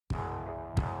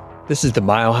This is the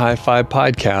Mile High Fi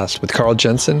podcast with Carl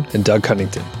Jensen and Doug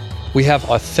Cunnington. We have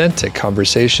authentic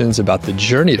conversations about the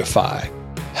journey to Fi,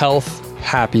 health,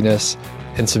 happiness,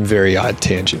 and some very odd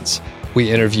tangents.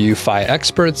 We interview Fi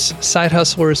experts, side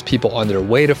hustlers, people on their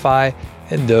way to Fi,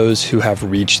 and those who have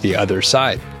reached the other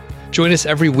side. Join us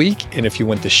every week, and if you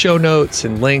want the show notes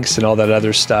and links and all that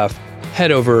other stuff,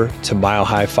 head over to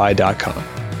milehighfi.com.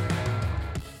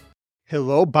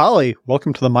 Hello, Bali.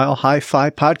 Welcome to the Mile High Fi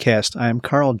podcast. I am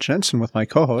Carl Jensen with my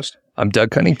co-host. I'm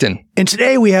Doug Cunnington. And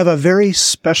today we have a very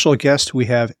special guest. We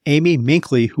have Amy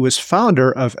Minkley, who is founder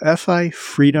of FI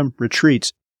Freedom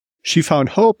Retreats. She found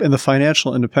hope in the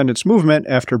financial independence movement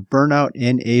after burnout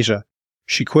in Asia.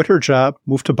 She quit her job,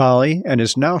 moved to Bali, and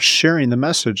is now sharing the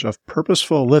message of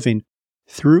purposeful living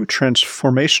through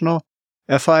transformational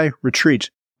FI retreats.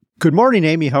 Good morning,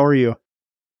 Amy. How are you?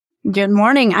 Good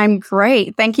morning. I'm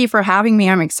great. Thank you for having me.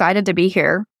 I'm excited to be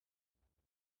here.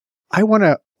 I want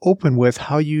to open with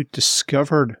how you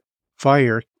discovered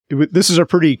fire. This is a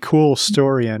pretty cool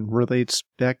story and relates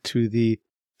back to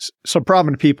some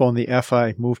prominent people in the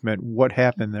FI movement. What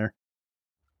happened there?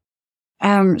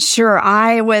 Sure.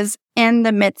 I was in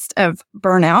the midst of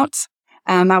burnout.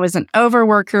 I was an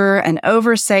overworker, an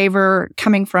oversaver,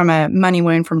 coming from a money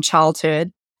wound from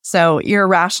childhood. So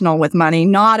irrational with money,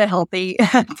 not a healthy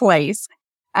place.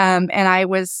 And I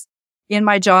was in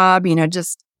my job,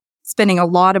 just spending a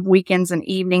lot of weekends and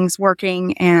evenings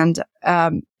working, and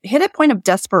hit a point of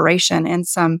desperation and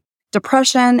some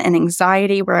depression and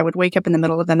anxiety where I would wake up in the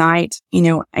middle of the night,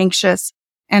 anxious.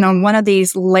 And on one of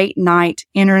these late night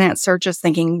internet searches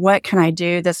thinking, what can I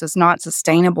do? This is not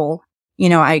sustainable.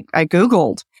 I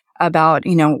Googled about,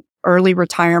 early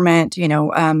retirement,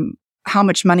 how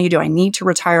much money do I need to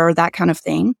retire, that kind of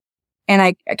thing. And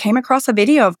I came across a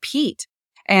video of Pete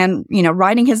and,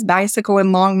 riding his bicycle in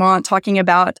Longmont, talking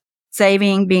about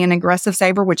saving, being an aggressive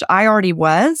saver, which I already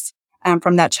was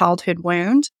from that childhood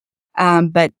wound.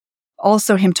 But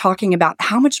also him talking about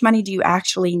how much money do you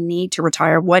actually need to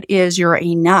retire? What is your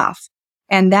enough?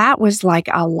 And that was like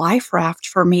a life raft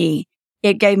for me.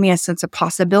 It gave me a sense of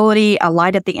possibility, a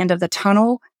light at the end of the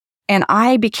tunnel. And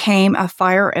I became a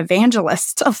fire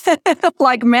evangelist,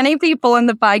 like many people in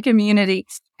the FI community.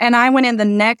 And I went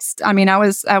in I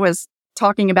was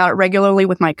talking about it regularly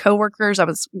with my coworkers. I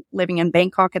was living in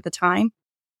Bangkok at the time.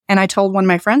 And I told one of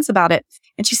my friends about it.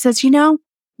 And she says,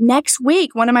 next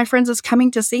week, one of my friends is coming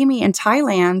to see me in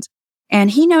Thailand, and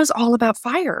he knows all about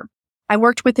fire. I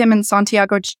worked with him in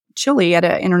Santiago, Chile at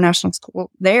an international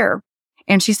school there.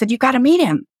 And she said, you got to meet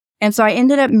him. And so I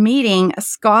ended up meeting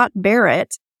Scott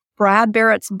Barrett, Brad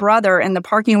Barrett's brother, in the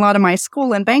parking lot of my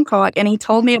school in Bangkok. And he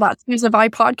told me about Choose a Fi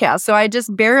podcast. So I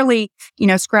just barely,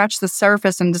 scratched the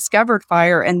surface and discovered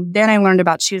fire. And then I learned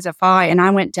about Choose a Fi, and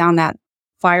I went down that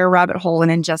fire rabbit hole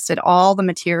and ingested all the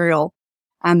material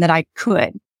that I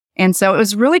could. And so it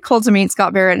was really cool to meet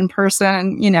Scott Barrett in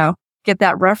person and, get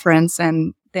that reference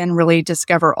and then really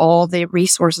discover all the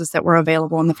resources that were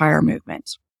available in the fire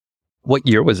movement. What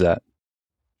year was that?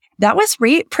 That was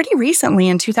pretty recently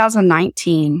in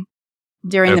 2019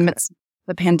 during the midst of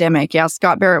the pandemic. Yeah,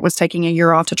 Scott Barrett was taking a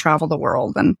year off to travel the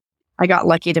world, and I got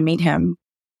lucky to meet him.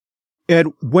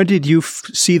 And when did you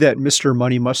see that Mr.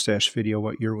 Money Mustache video?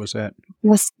 What year was that?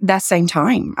 That same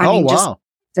time. Wow. Just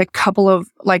a couple of,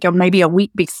 maybe a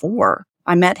week before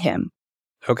I met him.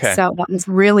 Okay. So that was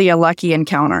really a lucky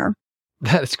encounter.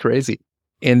 That's crazy.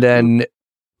 And then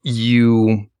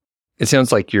it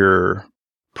sounds like you're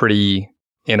pretty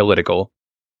analytical.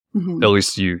 Mm-hmm. At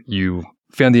least you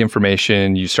found the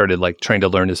information, you started trying to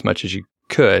learn as much as you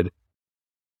could.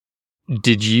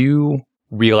 Did you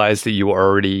realize that you were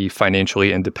already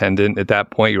financially independent at that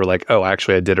point? You were like, oh,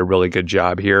 actually, I did a really good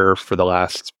job here for the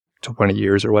last 20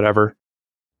 years or whatever.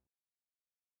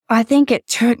 I think it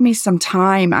took me some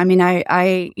time. I mean,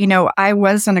 I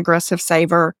was an aggressive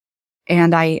saver,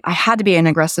 and I had to be an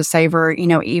aggressive saver,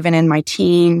 even in my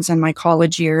teens and my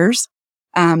college years.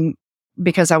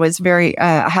 Because I was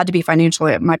I had to be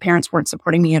financially, my parents weren't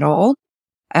supporting me at all.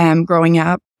 Growing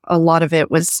up, a lot of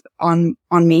it was on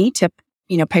me to,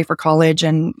 pay for college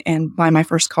and buy my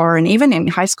first car. And even in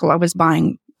high school, I was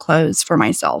buying clothes for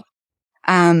myself.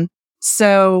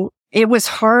 So it was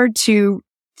hard to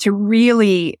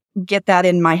really get that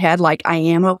in my head, like I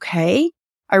am okay.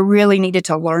 I really needed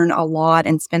to learn a lot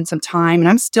and spend some time. And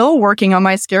I'm still working on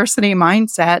my scarcity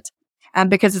mindset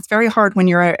because it's very hard when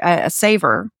you're a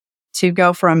saver to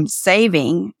go from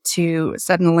saving to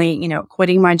suddenly,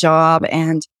 quitting my job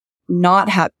and not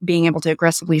being able to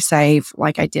aggressively save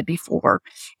like I did before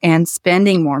and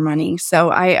spending more money.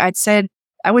 So I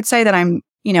would say that I'm,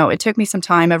 it took me some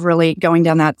time of really going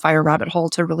down that fire rabbit hole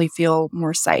to really feel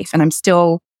more safe. And I'm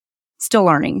still still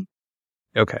learning.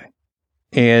 Okay.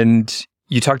 And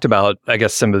you talked about, I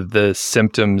guess, some of the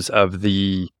symptoms of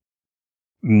the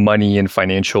money and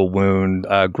financial wound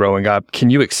growing up. Can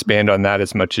you expand on that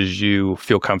as much as you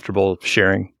feel comfortable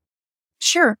sharing?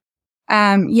 Sure.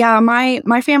 Yeah,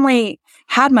 my family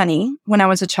had money when I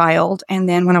was a child. And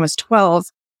then when I was 12,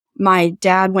 my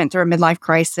dad went through a midlife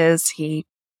crisis. He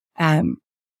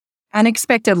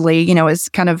unexpectedly, is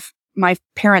kind of, my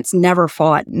parents never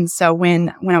fought. And so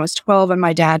when I was 12 and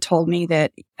my dad told me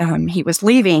that he was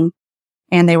leaving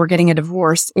and they were getting a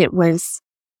divorce, it was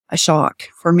a shock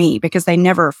for me because they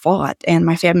never fought. And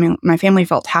my family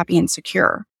felt happy and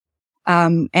secure.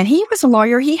 And he was a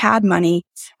lawyer. He had money.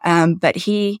 But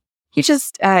he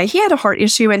had a heart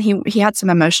issue and he had some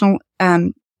emotional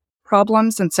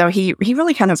problems. And so he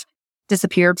really kind of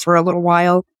disappeared for a little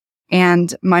while.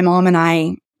 And my mom and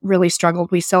I really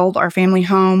struggled. We sold our family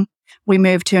home. We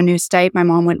moved to a new state. My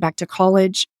mom went back to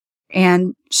college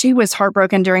and she was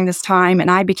heartbroken during this time. And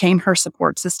I became her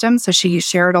support system. So she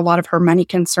shared a lot of her money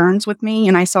concerns with me.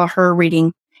 And I saw her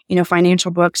reading, financial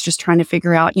books, just trying to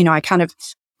figure out, I kind of,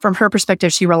 from her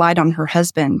perspective, she relied on her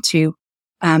husband to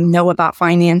know about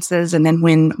finances. And then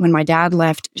when my dad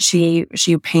left, she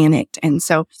panicked. And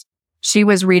so she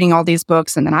was reading all these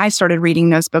books. And then I started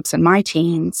reading those books in my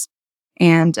teens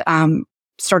and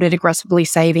started aggressively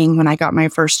saving when I got my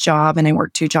first job, and I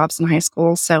worked 2 jobs in high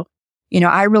school. So,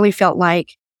 I really felt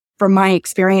like from my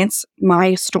experience,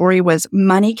 my story was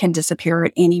money can disappear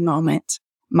at any moment.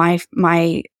 My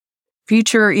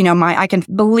future, I can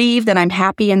believe that I'm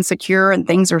happy and secure and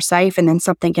things are safe, and then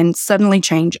something can suddenly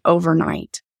change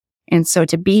overnight. And so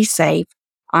to be safe,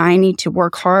 I need to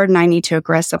work hard and I need to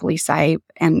aggressively save.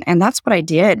 And that's what I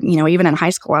did. Even in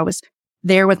high school, I was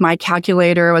there with my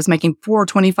calculator. I was making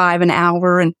 $4.25 an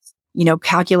hour and,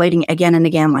 calculating again and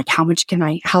again, like how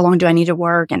long do I need to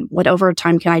work and what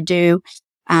overtime can I do,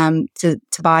 to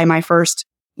buy my first,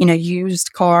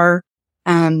 used car.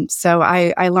 So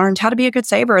I learned how to be a good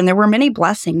saver, and there were many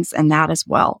blessings in that as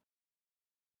well.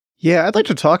 Yeah, I'd like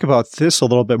to talk about this a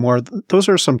little bit more. Those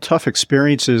are some tough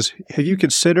experiences. Have you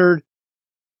considered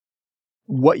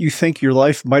what you think your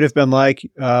life might have been like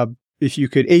if you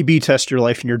could A/B test your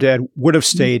life and your dad would have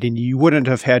stayed and you wouldn't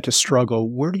have had to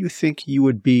struggle? Where do you think you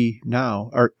would be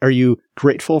now? Are you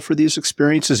grateful for these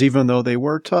experiences even though they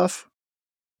were tough?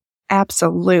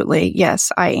 Absolutely.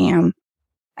 Yes, I am.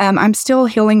 I'm still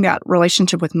healing that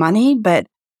relationship with money, but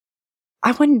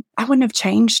I wouldn't have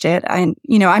changed it. I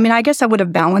guess I would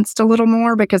have balanced a little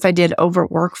more because I did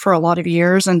overwork for a lot of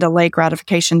years and delay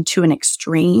gratification to an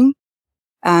extreme.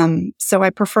 So I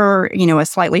prefer, a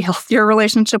slightly healthier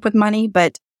relationship with money,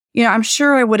 but, I'm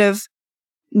sure I would have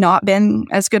not been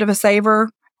as good of a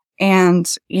saver.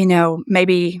 And,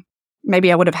 maybe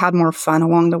I would have had more fun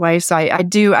along the way. So I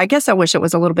guess I wish it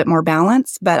was a little bit more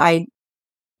balanced, but I've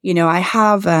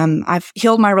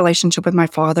healed my relationship with my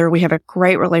father. We have a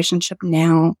great relationship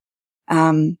now.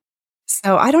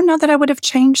 So I don't know that I would have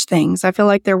changed things. I feel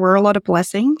like there were a lot of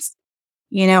blessings,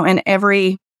 and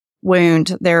every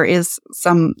wound, there is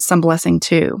some blessing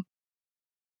too.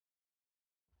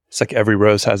 It's like every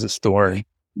rose has its thorn.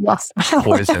 Yes.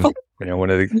 Poison.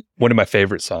 One of my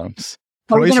favorite songs.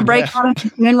 Are we going to break out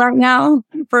in right now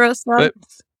for us?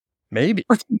 Maybe.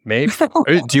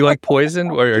 Do you like Poison,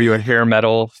 or are you a hair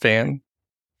metal fan?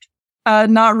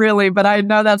 Not really, but I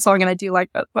know that song and I do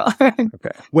like that. Well,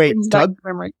 okay. Wait, Doug.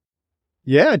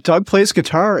 Yeah, Doug plays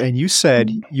guitar, and you said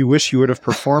you wish you would have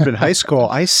performed in high school.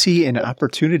 I see an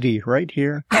opportunity right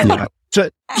here. Yeah.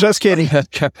 Just kidding.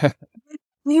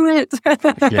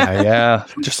 Yeah.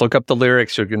 Just look up the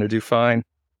lyrics. You're going to do fine.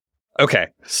 Okay,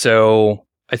 so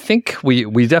I think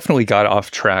we definitely got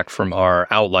off track from our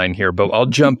outline here, but I'll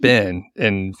jump in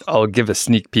and I'll give a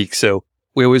sneak peek. So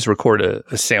we always record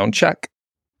a sound check,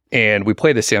 and we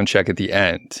play the sound check at the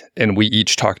end, and we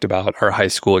each talked about our high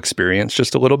school experience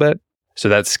just a little bit. So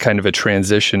that's kind of a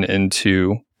transition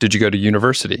into, did you go to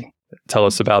university? Tell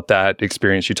us about that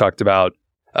experience. You talked about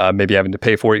maybe having to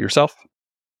pay for it yourself.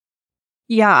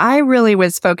 Yeah, I really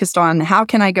was focused on how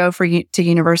can I go to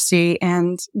university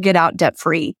and get out debt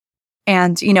free.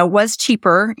 And, was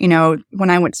cheaper, when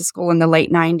I went to school in the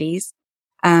late 90s.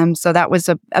 So that was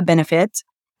a benefit.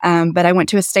 But I went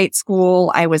to a state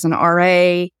school. I was an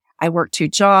RA. I worked 2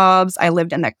 jobs. I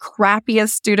lived in the crappiest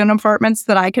student apartments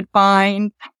that I could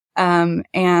find.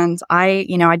 And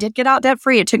I did get out debt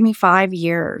free. It took me 5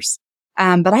 years.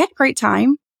 But I had a great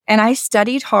time, and I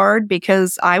studied hard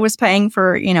because I was paying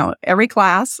for, every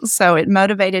class. So it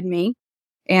motivated me.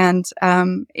 And,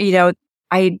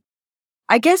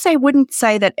 I guess I wouldn't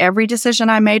say that every decision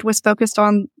I made was focused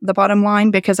on the bottom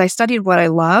line, because I studied what I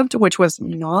loved, which was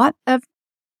not a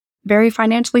very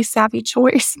financially savvy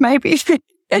choice, maybe.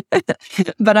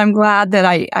 But I'm glad that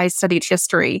I studied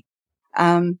history,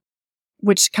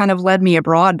 which kind of led me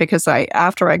abroad because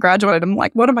after I graduated, I'm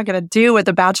like, what am I going to do with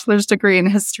a bachelor's degree in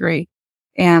history?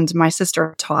 And my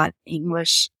sister taught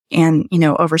English and,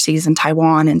 overseas in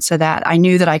Taiwan. And so that I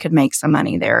knew that I could make some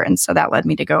money there. And so that led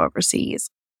me to go overseas.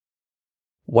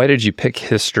 Why did you pick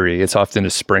history? It's often a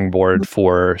springboard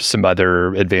for some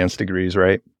other advanced degrees,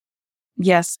 right?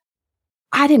 Yes.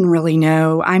 I didn't really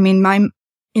know. I mean,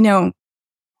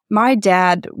 my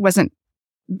dad wasn't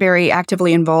very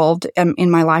actively involved in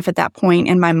my life at that point,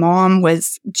 and my mom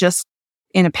was just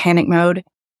in a panic mode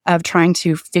of trying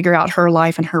to figure out her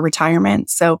life and her retirement.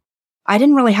 So I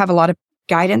didn't really have a lot of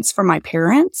guidance from my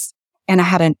parents, and I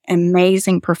had an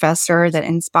amazing professor that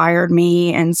inspired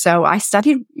me. And so I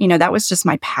studied, that was just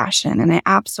my passion, and I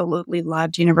absolutely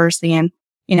loved university, and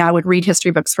I would read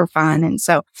history books for fun. And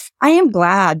so I am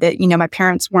glad that, my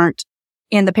parents weren't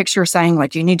in the picture saying,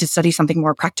 like, you need to study something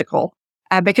more practical.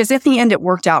 Because at the end, it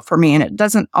worked out for me. And it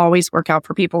doesn't always work out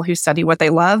for people who study what they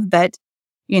love. But,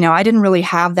 I didn't really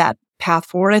have that path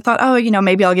forward. I thought,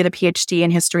 maybe I'll get a PhD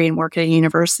in history and work at a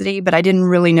university. But I didn't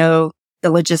really know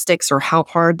the logistics or how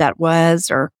hard that was,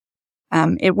 or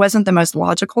it wasn't the most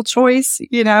logical choice.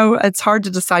 It's hard to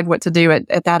decide what to do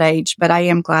at that age. But I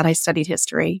am glad I studied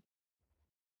history.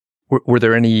 Were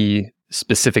there any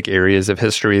specific areas of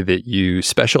history that you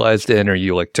specialized in, or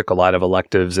you took a lot of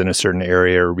electives in a certain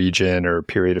area or region or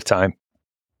period of time?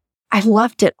 I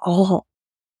loved it all.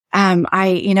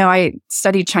 I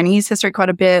studied Chinese history quite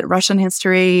a bit, Russian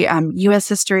history, U.S.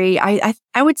 history. I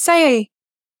would say,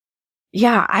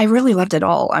 yeah, I really loved it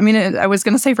all. I mean, I was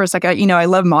going to say for a second, I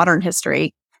love modern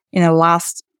history, the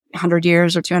last 100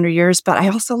 years or 200 years, but I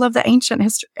also love the ancient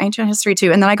history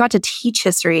too. And then I got to teach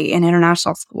history in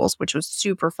international schools, which was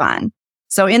super fun.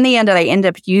 So in the end, I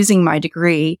ended up using my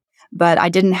degree, but I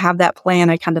didn't have that plan.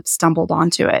 I kind of stumbled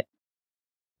onto it.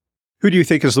 Who do you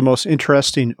think is the most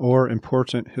interesting or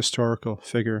important historical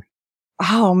figure?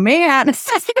 Oh, man.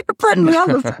 You're putting me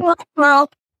on the spot.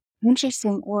 Well,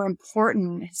 interesting or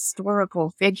important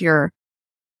historical figure.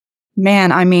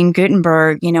 Man, I mean,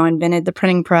 Gutenberg, invented the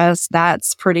printing press.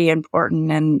 That's pretty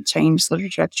important and changed the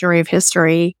trajectory of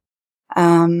history.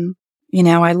 I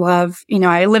love,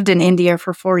 I lived in India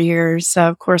for 4 years. So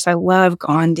of course I love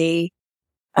Gandhi.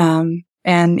 Gandhi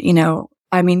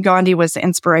was the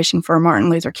inspiration for Martin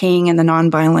Luther King and the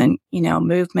nonviolent,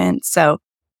 movement.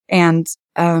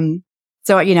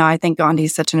 I think Gandhi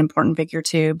is such an important figure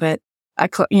too, but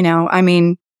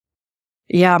Magellan,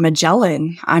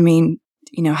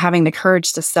 having the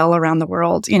courage to sail around the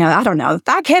world, I don't know.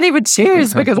 I can't even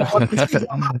choose because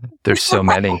there's so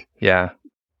many. Yeah.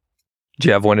 Do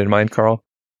you have one in mind, Carl?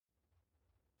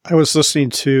 I was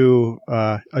listening to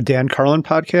a Dan Carlin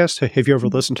podcast. Have you ever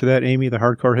listened to that, Amy, the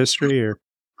Hardcore History? Or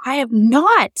I have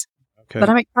not, but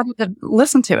I'm excited to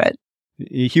listen to it.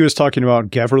 He was talking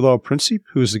about Gavrilo Princip,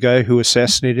 who's the guy who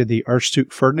assassinated the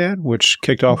Archduke Ferdinand, which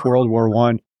kicked off World War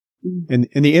I. And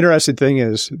the interesting thing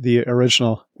is the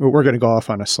original, we're going to go off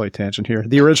on a slight tangent here.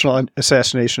 The original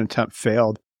assassination attempt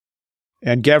failed.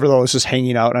 And Gavrilo was just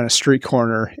hanging out on a street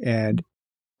corner, and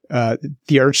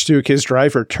the Archduke, his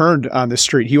driver, turned on the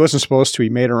street. He wasn't supposed to. He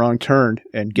made a wrong turn,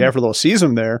 and Gavrilo sees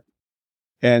him there,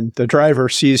 and the driver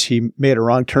sees he made a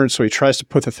wrong turn, so he tries to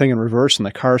put the thing in reverse, and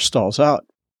the car stalls out.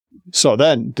 So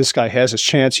then this guy has his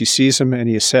chance. He sees him, and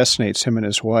he assassinates him and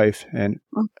his wife, and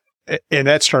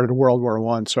that started World War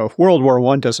I. So if World War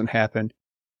I doesn't happen,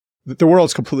 the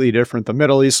world's completely different. The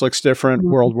Middle East looks different.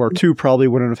 World War II probably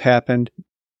wouldn't have happened.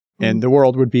 And the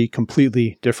world would be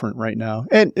completely different right now.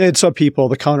 And some people,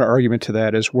 the counter argument to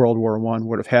that is World War I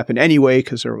would have happened anyway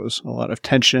because there was a lot of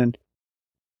tension.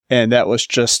 And that was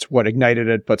just what ignited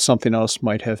it, but something else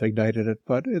might have ignited it.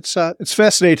 But it's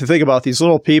fascinating to think about these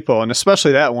little people, and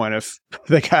especially that one. If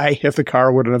the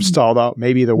car wouldn't have stalled out,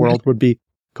 maybe the world would be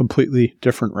completely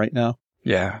different right now.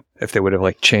 Yeah. If they would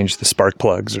have changed the spark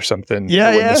plugs or something.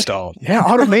 Yeah. Wouldn't have stalled. Yeah.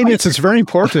 Auto maintenance is very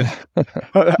important.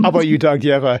 How about you, Doug? Do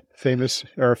you have a famous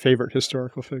or a favorite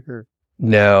historical figure?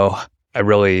 No,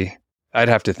 I'd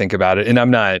have to think about it. And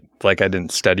I'm not I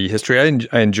didn't study history. I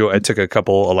took a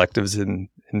couple electives in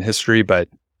history, but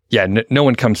yeah, no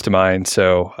one comes to mind.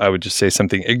 So I would just say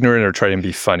something ignorant or try and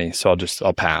be funny. So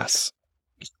I'll pass.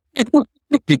 It'll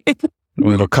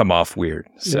come off weird.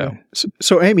 So. Yeah.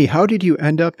 So Amy, how did you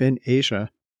end up in Asia?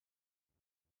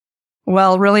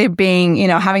 Well, really being,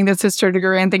 having this history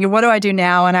degree and thinking, what do I do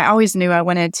now? And I always knew I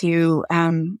wanted to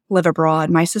live abroad.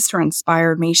 My sister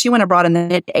inspired me. She went abroad in the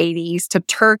mid-'80s to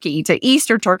Turkey, to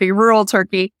Eastern Turkey, rural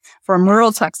Turkey, from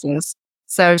rural Texas.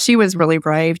 So she was really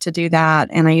brave to do that.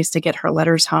 And I used to get her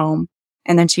letters home.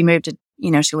 And then she moved to,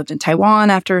 she lived in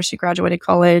Taiwan after she graduated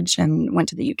college and went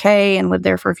to the UK and lived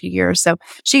there for a few years. So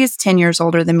she is 10 years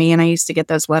older than me. And I used to get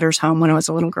those letters home when I was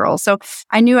a little girl. So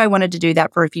I knew I wanted to do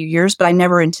that for a few years, but I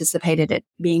never anticipated it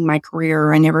being my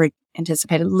career. I never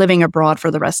anticipated living abroad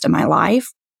for the rest of my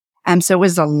life. So it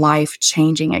was a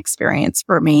life-changing experience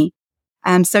for me.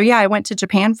 I went to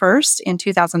Japan first in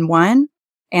 2001,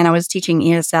 and I was teaching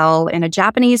ESL in a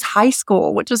Japanese high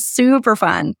school, which was super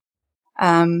fun.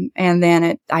 And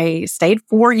then I stayed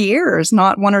 4 years,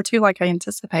 not 1 or 2 like I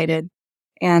anticipated.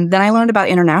 And then I learned about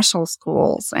international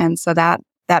schools. And so that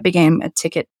became a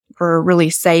ticket for really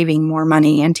saving more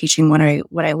money and teaching what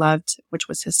I loved, which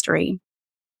was history.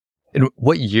 And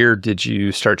what year did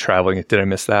you start traveling? Did I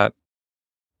miss that?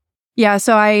 Yeah,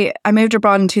 so I moved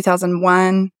abroad in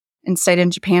 2001 and stayed in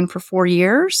Japan for 4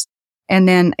 years. And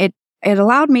then it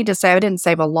allowed me to save, I didn't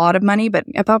save a lot of money, but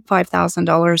about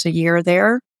 $5,000 a year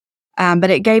there. But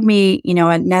it gave me,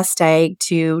 a nest egg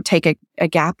to take a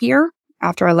gap year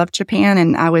after I left Japan.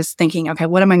 And I was thinking, okay,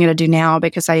 what am I going to do now?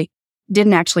 Because I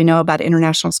didn't actually know about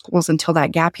international schools until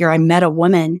that gap year. I met a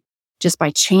woman just by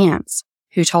chance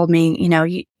who told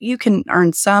me, you can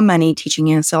earn some money teaching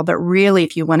ESL, but really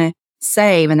if you want to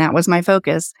save, and that was my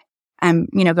focus, go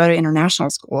to international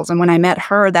schools. And when I met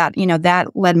her, that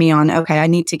led me on, okay, I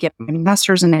need to get my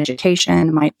master's in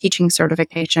education, my teaching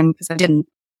certification, because I didn't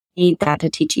need that to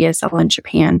teach ESL in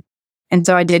Japan. And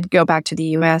so I did go back to the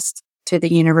US, to the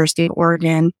University of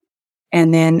Oregon.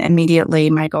 And then immediately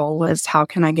my goal was, how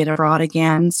can I get abroad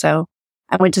again? So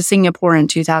I went to Singapore in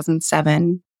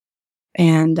 2007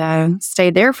 and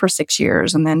stayed there for 6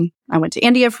 years. And then I went to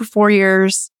India for 4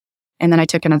 years. And then I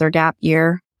took another gap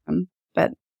year.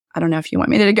 But I don't know if you want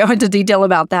me to go into detail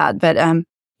about that. But,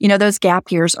 those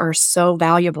gap years are so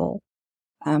valuable.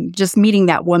 Just meeting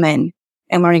that woman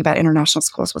and learning about international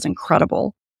schools was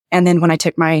incredible. And then when I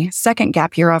took my second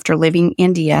gap year after leaving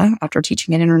India, after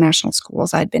teaching at international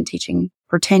schools, I'd been teaching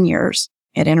for 10 years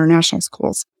at international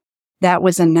schools. That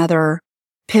was another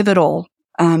pivotal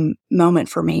moment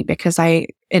for me because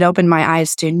it opened my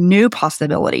eyes to new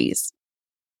possibilities.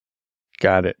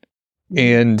 Got it.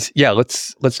 And yeah,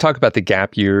 let's talk about the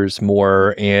gap years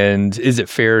more. And is it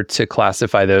fair to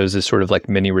classify those as sort of like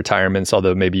mini retirements,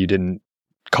 although maybe you didn't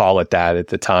call it that at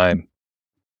the time?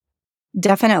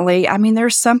 Definitely. I mean,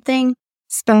 there's something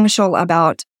special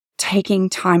about taking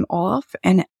time off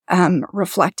and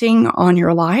reflecting on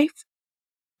your life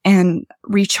and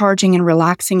recharging and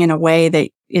relaxing in a way that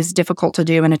is difficult to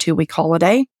do in a 2-week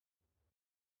holiday.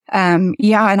 And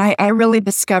I really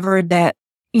discovered that,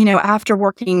 after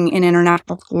working in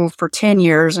international schools for 10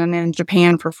 years and in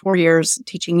Japan for 4 years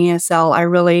teaching ESL, I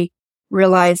really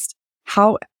realized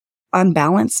how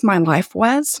unbalanced my life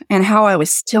was and how I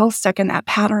was still stuck in that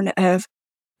pattern of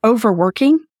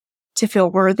overworking to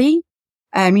feel worthy.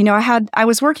 I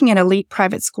was working in elite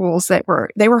private schools it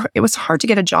was hard to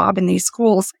get a job in these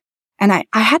schools. And I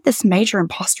had this major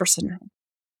imposter syndrome.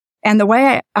 And the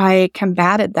way I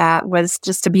combated that was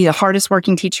just to be the hardest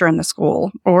working teacher in the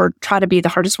school or try to be the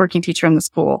hardest working teacher in the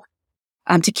school,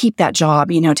 to keep that job,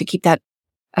 to keep that,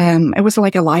 it was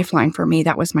like a lifeline for me.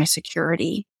 That was my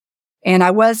security. And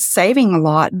I was saving a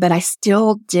lot, but I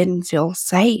still didn't feel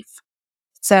safe.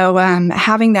 So,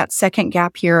 having that second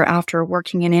gap year after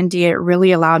working in India, it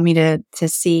really allowed me to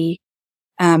see,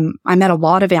 I met a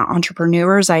lot of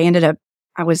entrepreneurs.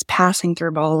 I was passing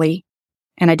through Bali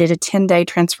and I did a 10-day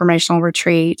transformational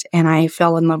retreat and I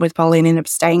fell in love with Bali and ended up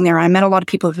staying there. I met a lot of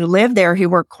people who lived there who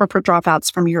were corporate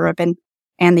dropouts from Europe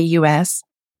and the US.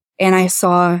 And I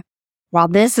saw, wow,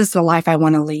 this is the life I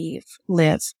want to live,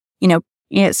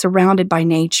 surrounded by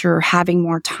nature, having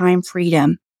more time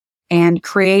freedom and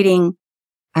creating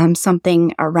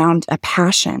something around a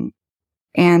passion.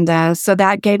 And so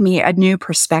that gave me a new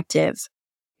perspective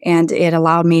and it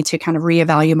allowed me to kind of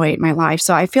reevaluate my life.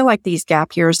 So I feel like these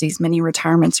gap years, these mini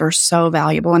retirements are so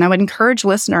valuable. And I would encourage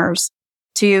listeners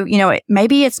to,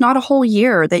 maybe it's not a whole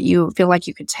year that you feel like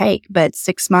you could take, but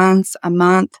 6 months, a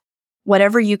month,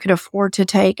 whatever you could afford to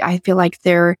take. I feel like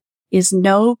there is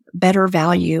no better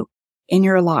value in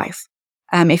your life.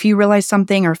 If you realize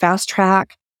something or fast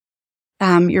track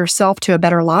yourself to a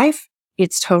better life,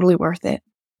 it's totally worth it.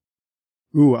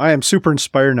 Ooh, I am super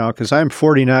inspired now because I'm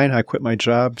 49. I quit my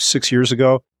job 6 years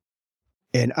ago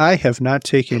and I have not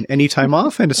taken any time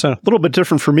off. And it's a little bit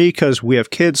different for me because we have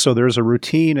kids. So there's a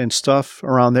routine and stuff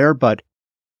around there, but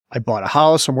I bought a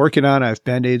house I'm working on. I have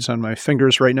Band-Aids on my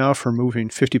fingers right now for moving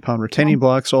 50-pound retaining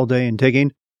blocks all day and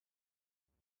digging.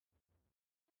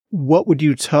 What would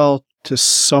you tell to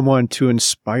someone to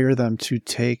inspire them to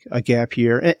take a gap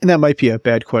year? And that might be a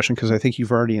bad question because I think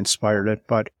you've already inspired it,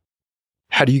 but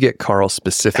How do you get Carl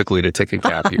specifically to take a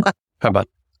gap year? How about?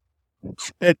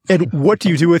 And what do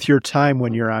you do with your time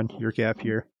when you're on your gap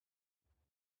year?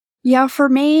 Yeah, for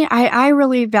me, I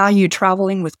really value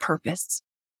traveling with purpose.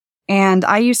 And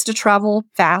I used to travel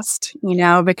fast,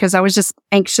 because I was just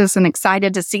anxious and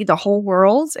excited to see the whole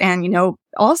world. And,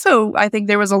 also I think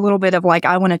there was a little bit of like,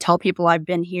 I want to tell people I've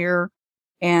been here.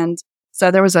 And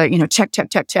so there was a,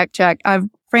 check. I've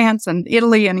France and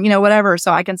Italy and, whatever.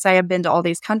 So I can say I've been to all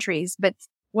these countries. But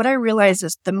what I realized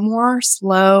is the more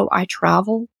slow I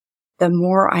travel, the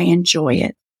more I enjoy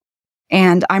it.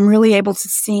 And I'm really able to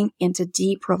sink into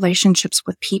deep relationships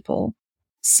with people.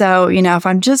 So, if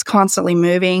I'm just constantly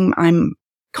moving, I'm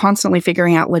constantly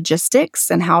figuring out logistics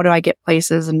and how do I get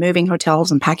places and moving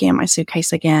hotels and packing up my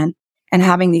suitcase again and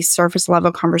having these surface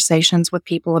level conversations with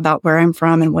people about where I'm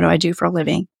from and what do I do for a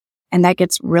living. And that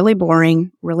gets really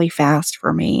boring really fast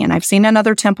for me. And I've seen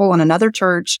another temple and another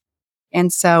church.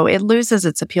 And so it loses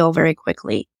its appeal very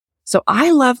quickly. So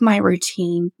I love my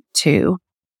routine too.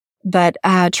 But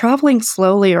traveling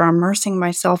slowly or immersing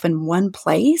myself in one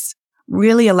place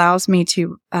really allows me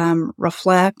to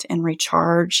reflect and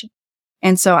recharge.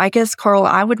 And so I guess, Carl,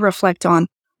 I would reflect on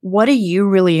what do you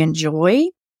really enjoy?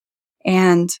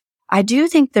 And I do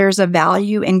think there's a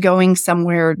value in going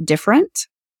somewhere different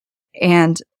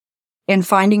and in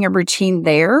finding a routine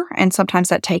there. And sometimes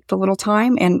that takes a little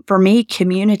time. And for me,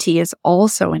 community is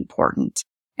also important.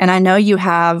 And I know you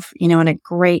have, a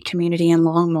great community in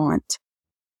Longmont.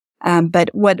 But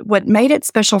what made it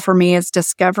special for me is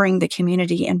discovering the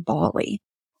community in Bali.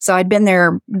 So I'd been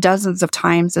there dozens of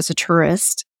times as a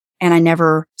tourist, and I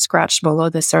never scratched below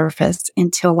the surface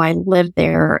until I lived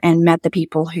there and met the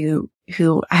people who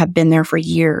have been there for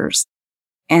years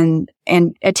and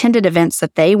attended events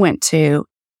that they went to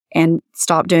and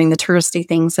stopped doing the touristy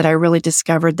things that I really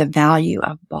discovered the value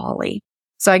of Bali.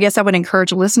 So I guess I would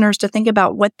encourage listeners to think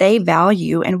about what they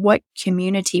value and what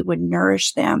community would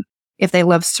nourish them. If they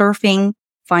love surfing,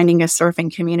 finding a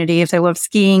surfing community. If they love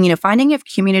skiing, finding a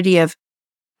community of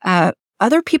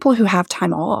other people who have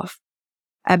time off.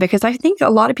 Because I think a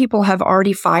lot of people have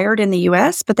already fired in the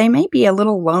U.S., but they may be a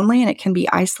little lonely and it can be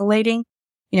isolating,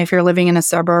 if you're living in a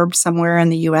suburb somewhere in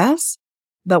the U.S.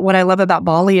 But what I love about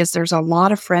Bali is there's a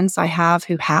lot of friends I have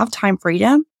who have time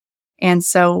freedom. And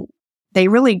so they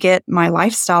really get my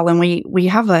lifestyle, and we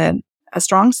have a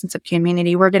strong sense of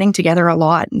community. We're getting together a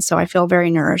lot. And so I feel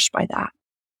very nourished by that.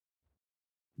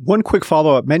 One quick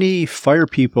follow-up. Many fire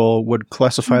people would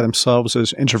classify themselves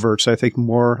as introverts, I think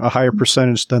a higher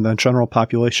percentage than the general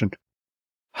population.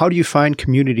 How do you find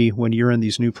community when you're in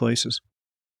these new places?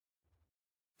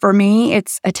 For me,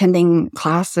 it's attending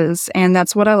classes. And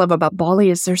that's what I love about Bali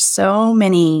is there's so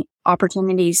many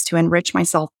opportunities to enrich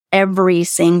myself every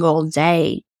single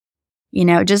day.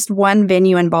 Just one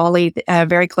venue in Bali,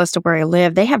 very close to where I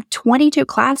live, they have 22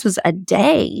 classes a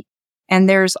day. And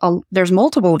there's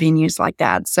multiple venues like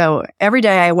that. So every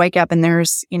day I wake up and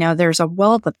there's a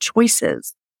wealth of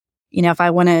choices. If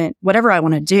I want to, whatever I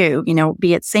want to do,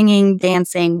 be it singing,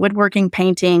 dancing, woodworking,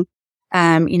 painting,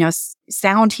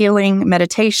 sound healing,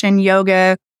 meditation,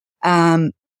 yoga,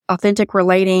 authentic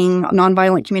relating,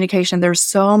 nonviolent communication. There's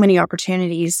so many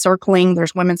opportunities, circling,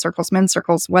 there's women's circles, men's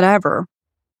circles, whatever.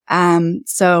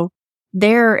 So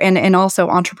there, and also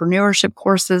entrepreneurship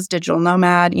courses, digital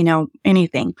nomad,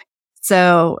 anything.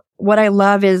 So what I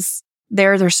love is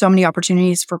there's so many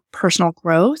opportunities for personal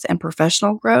growth and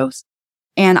professional growth.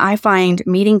 And I find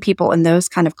meeting people in those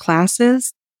kind of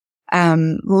classes,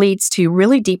 leads to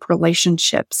really deep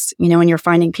relationships, when you're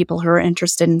finding people who are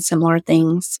interested in similar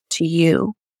things to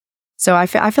you. So I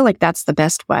feel like that's the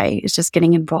best way, is just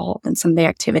getting involved in some of the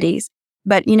activities.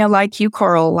 But, like you,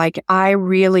 Carl, I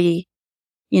really,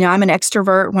 I'm an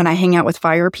extrovert when I hang out with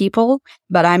fire people,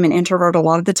 but I'm an introvert a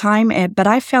lot of the time. But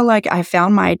I feel like I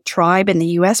found my tribe in the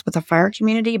U.S. with the fire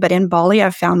community, but in Bali, I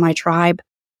found my tribe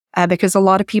because a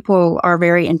lot of people are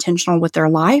very intentional with their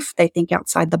life. They think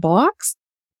outside the box.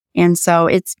 And so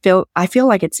I feel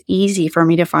like it's easy for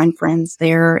me to find friends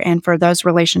there and for those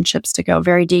relationships to go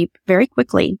very deep, very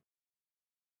quickly.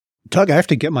 Doug, I have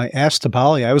to get my ass to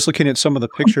Bali. I was looking at some of the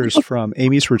pictures from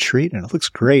Amy's retreat, and it looks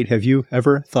great. Have you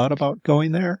ever thought about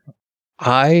going there?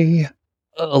 A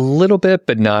little bit,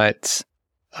 but not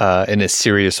in a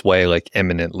serious way, like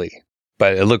imminently.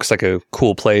 But it looks like a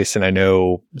cool place, and I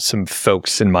know some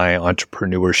folks in my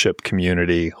entrepreneurship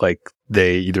community, like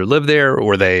they either live there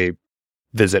or they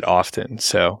visit often.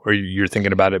 So you're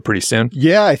thinking about it pretty soon?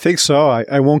 Yeah, I think so.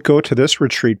 I won't go to this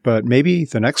retreat, but maybe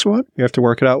the next one. We have to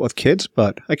work it out with kids,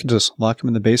 but I could just lock them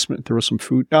in the basement and throw some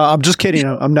food. No, I'm just kidding.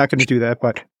 I'm not going to do that,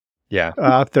 but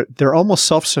Yeah. They're almost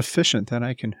self-sufficient. Then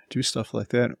I can do stuff like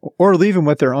that, or leave them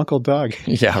with their uncle Doug.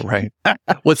 Yeah, right.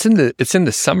 Well, it's in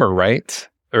the summer, right?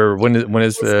 Or when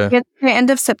is the... It's the end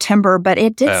of September, but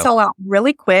it did sell out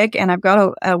really quick, and I've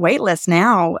got a wait list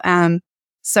now.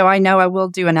 So I know I will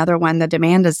do another one. The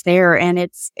demand is there, and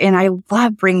I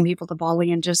love bringing people to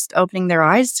Bali and just opening their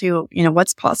eyes to,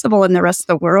 what's possible in the rest of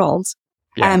the world.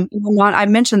 Yeah. I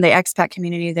mentioned the expat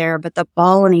community there, but the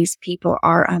Balinese people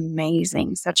are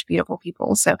amazing, such beautiful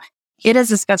people. So it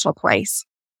is a special place.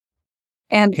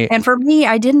 And for me,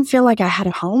 I didn't feel like I had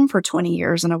a home for 20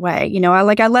 years in a way.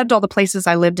 I loved all the places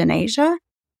I lived in Asia,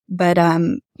 but,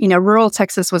 rural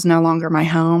Texas was no longer my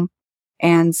home.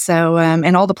 And so,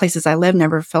 and all the places I lived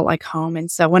never felt like home.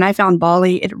 And so when I found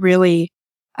Bali, it really,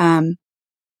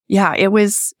 it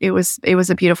was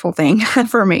a beautiful thing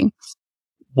for me.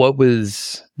 What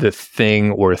was the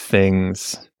thing or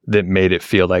things that made it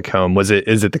feel like home? Is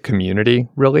it the community,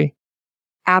 really?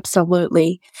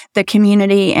 Absolutely. The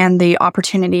community and the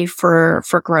opportunity for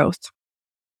growth.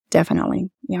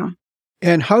 Definitely. Yeah.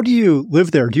 And how do you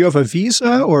live there? Do you have a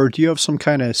visa or do you have some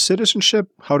kind of citizenship?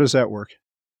 How does that work?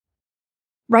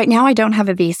 Right now, I don't have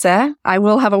a visa. I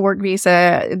will have a work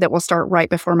visa that will start right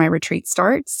before my retreat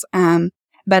starts.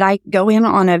 But I go in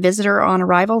on a visitor on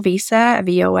arrival visa, a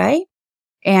VOA,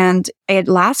 and it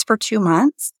lasts for 2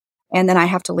 months. And then I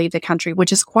have to leave the country,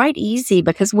 which is quite easy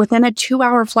because within a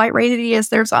 2-hour flight radius,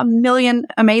 there's a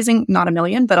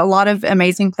lot of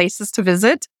amazing places to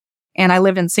visit. And I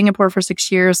lived in Singapore for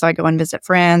 6 years, so I go and visit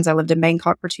friends. I lived in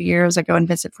Bangkok for 2 years. I go and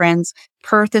visit friends.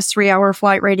 Perth is 3-hour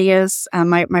flight radius.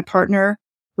 My partner,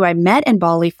 who I met in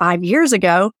Bali 5 years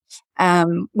ago,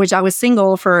 which I was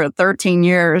single for 13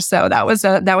 years. So that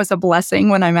was a blessing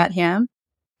when I met him.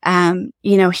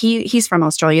 He's from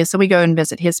Australia, so we go and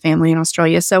visit his family in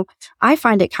Australia. So I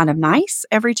find it kind of nice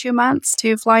every 2 months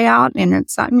to fly out, and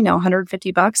it's,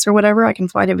 $150 or whatever. I can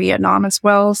fly to Vietnam as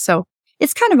well. So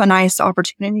it's kind of a nice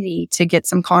opportunity to get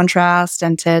some contrast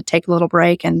and to take a little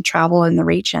break and travel in the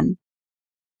region.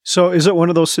 So is it one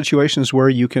of those situations where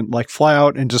you can fly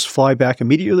out and just fly back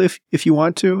immediately if you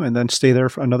want to, and then stay there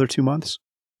for another 2 months?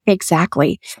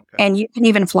 Exactly. Okay. And you can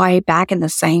even fly back in the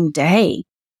same day.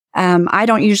 I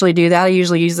don't usually do that. I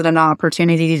usually use it as an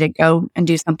opportunity to go and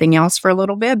do something else for a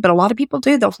little bit, but a lot of people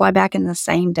do. They'll fly back in the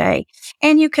same day.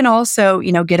 And you can also,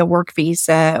 get a work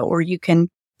visa, or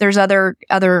there's other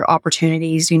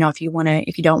opportunities, if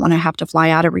you don't want to have to fly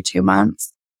out every 2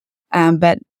 months.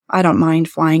 But I don't mind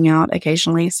flying out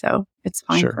occasionally. So it's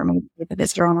fine for me with a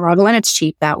visitor on arrival, and it's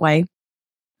cheap that way.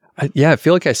 I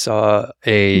feel like I saw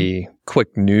a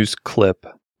quick news clip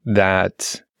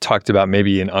that talked about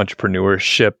maybe an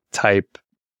entrepreneurship type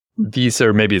visa,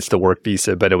 or maybe it's the work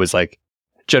visa, but it was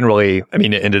generally,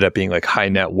 it ended up being high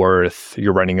net worth,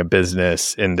 you're running a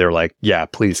business, and they're like, yeah,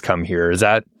 please come here. Is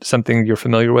that something you're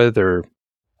familiar with? Or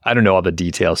I don't know all the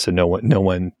details, so no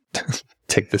one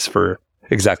take this for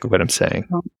exactly what I'm saying.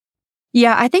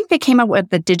 Yeah, I think they came up with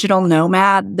the digital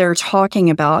nomad. They're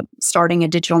talking about starting a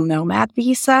digital nomad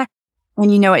visa.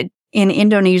 And, in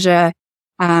Indonesia,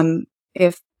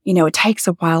 it takes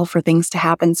a while for things to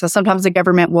happen. So sometimes the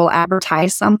government will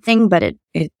advertise something, but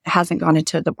it hasn't gone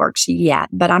into the works yet.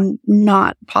 But I'm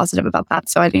not positive about that.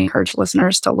 So I'd encourage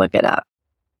listeners to look it up.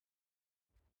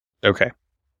 Okay.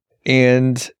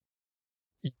 And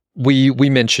we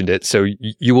mentioned it. So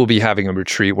you will be having a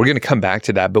retreat. We're going to come back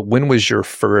to that. But when was your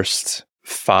first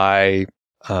FI,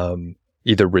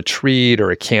 either retreat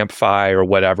or a camp FI or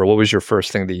whatever? What was your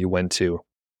first thing that you went to?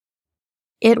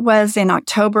 It was in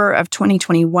October of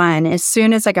 2021, as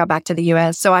soon as I got back to the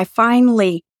U.S. So I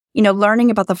finally,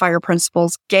 learning about the FIRE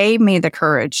principles gave me the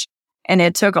courage. And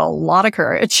it took a lot of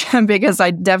courage because I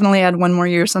definitely had one more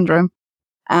year syndrome,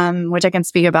 which I can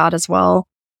speak about as well.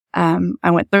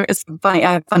 I went through, it's funny,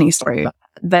 I have a funny story about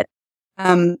that.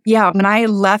 But when I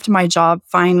left my job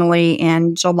finally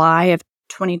in July of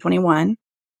 2021,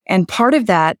 and part of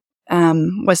that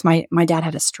was my dad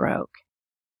had a stroke.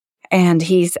 And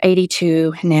he's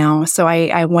 82 now. So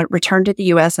I returned to the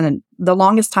U.S. and the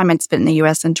longest time I'd spent in the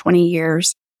U.S. in 20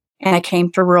 years. And I came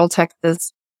to rural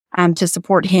Texas to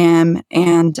support him.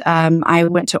 And I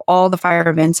went to all the FIRE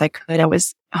events I could. I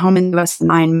was home in the U.S.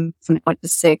 9 months and the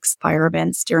 6 FIRE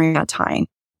events during that time.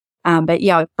 But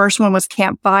first one was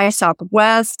Camp FI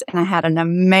Southwest, and I had an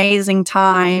amazing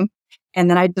time. And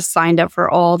then I just signed up for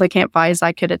all the Camp FIs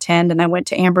I could attend. And I went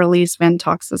to Amber Lee's Ven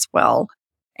Talks as well.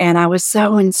 And I was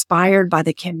so inspired by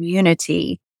the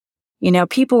community.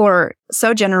 People are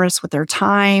so generous with their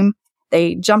time.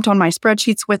 They jumped on my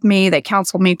spreadsheets with me. They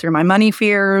counseled me through my money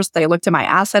fears. They looked at my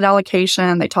asset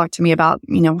allocation. They talked to me about,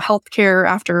 healthcare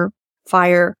after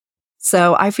FIRE.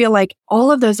 So I feel like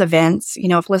all of those events,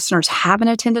 if listeners haven't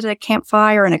attended a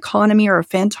campfire, an economy, or a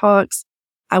Fin Talks,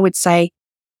 I would say,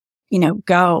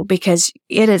 go, because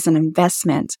it is an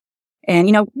investment.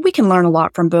 And, we can learn a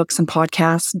lot from books and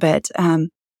podcasts, but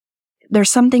there's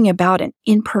something about an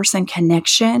in-person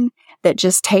connection that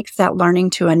just takes that learning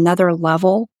to another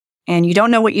level. And you don't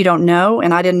know what you don't know.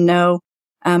 And I didn't know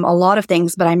a lot of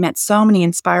things, but I met so many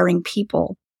inspiring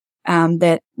people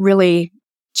that really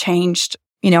changed.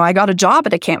 I got a job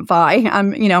at a campfire.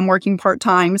 I'm working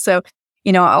part-time. So,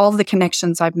 all of the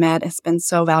connections I've met has been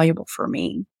so valuable for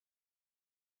me.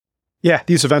 Yeah,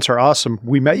 these events are awesome.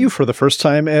 We met you for the first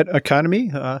time at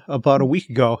Economy about a week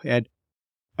ago. And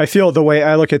I feel the way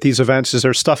I look at these events is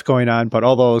there's stuff going on, but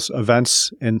all those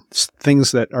events and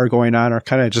things that are going on are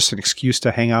kind of just an excuse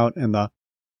to hang out in the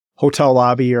hotel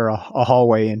lobby or a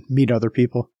hallway and meet other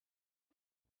people.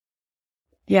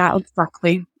 Yeah,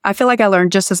 exactly. I feel like I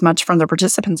learned just as much from the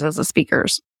participants as the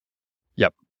speakers.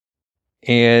 Yep.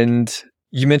 And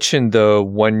you mentioned the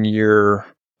 1 year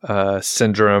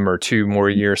syndrome or 2 more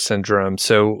year syndrome.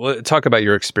 So talk about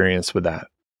your experience with that.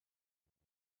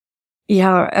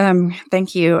 Yeah,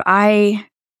 thank you. I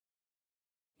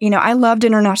loved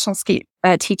international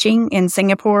teaching in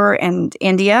Singapore and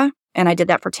India, and I did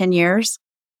that for 10 years.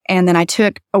 And then I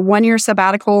took a 1 year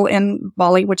sabbatical in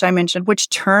Bali, which I mentioned, which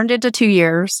turned into 2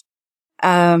 years.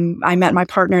 I met my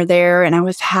partner there, and I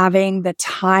was having the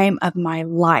time of my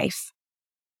life.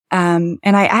 And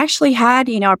I actually had,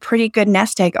 a pretty good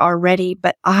nest egg already,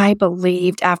 but I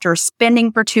believed after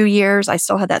spending for 2 years, I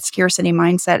still had that scarcity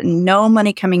mindset and no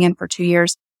money coming in for 2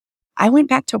 years. I went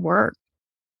back to work.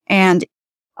 And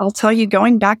I'll tell you,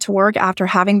 going back to work after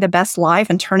having the best life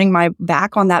and turning my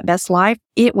back on that best life,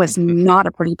 it was not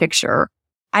a pretty picture.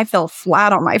 I fell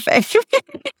flat on my face.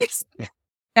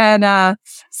 And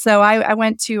so I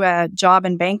went to a job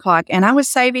in Bangkok, and I was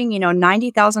saving,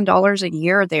 $90,000 a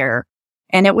year there.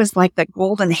 And it was like the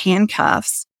golden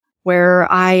handcuffs where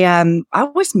I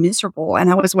was miserable, and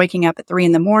I was waking up at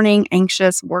 3 a.m,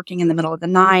 anxious, working in the middle of the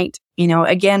night,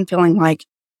 again, feeling like,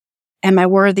 am I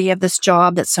worthy of this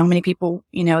job that so many people,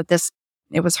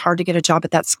 it was hard to get a job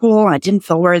at that school. And I didn't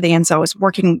feel worthy. And so I was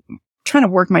trying to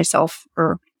work myself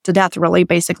to death, really,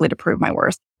 basically to prove my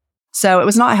worth. So it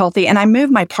was not healthy. And I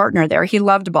moved my partner there. He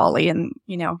loved Bali, and,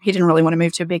 he didn't really want to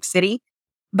move to a big city.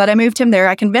 But I moved him there.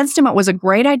 I convinced him it was a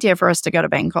great idea for us to go to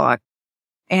Bangkok.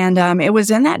 And it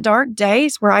was in that dark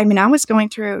days where, I was going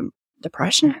through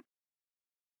depression.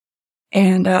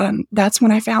 And that's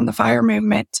when I found the FIRE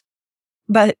movement.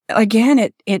 But again,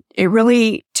 it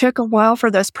really took a while for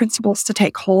those principles to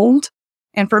take hold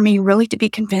and for me really to be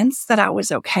convinced that I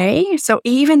was okay. So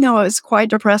even though I was quite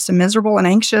depressed and miserable and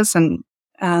anxious and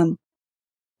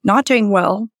not doing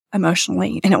well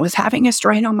emotionally, and it was having a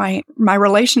strain on my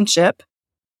relationship,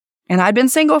 and I'd been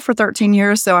single for 13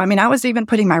 years. So, I was even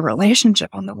putting my relationship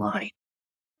on the line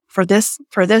for this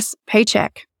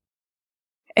paycheck.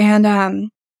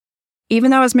 And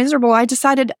even though I was miserable, I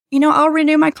decided, I'll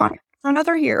renew my contract for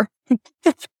another year.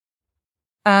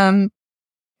 And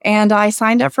I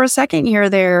signed up for a second year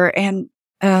there. And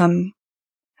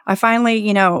I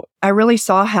finally, I really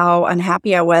saw how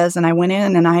unhappy I was. And I went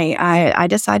in and I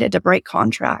decided to break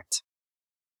contract.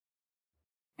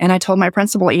 And I told my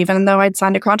principal, even though I'd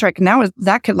signed a contract, now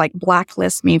that could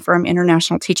blacklist me from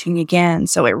international teaching again.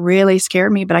 So it really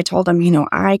scared me. But I told him,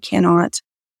 I cannot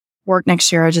work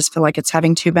next year. I just feel like it's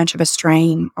having too much of a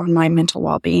strain on my mental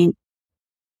well-being.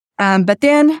 But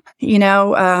then,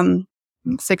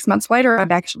 6 months later,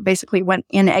 I basically went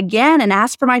in again and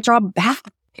asked for my job back.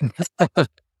 For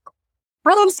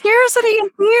the scarcity in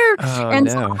here. Oh, and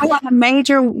no. So I had a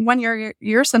major 1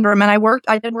 year syndrome, and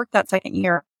I did work that second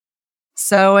year.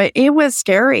 So it was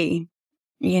scary,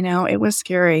 it was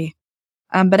scary.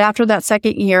 But after that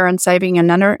second year and saving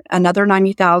another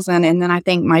 90,000, and then I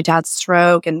think my dad's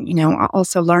stroke and,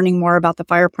 also learning more about the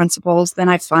FIRE principles, then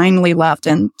I finally left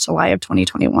in July of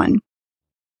 2021.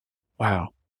 Wow.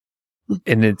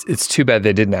 And it's too bad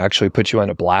they didn't actually put you on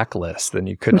a blacklist. Then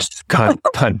you could have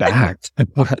gone back.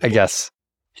 I guess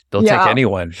they'll take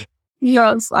anyone.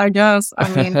 Yes, I guess.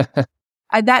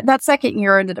 That second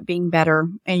year ended up being better,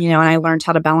 and and I learned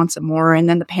how to balance it more. And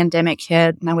then the pandemic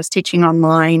hit, and I was teaching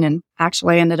online, and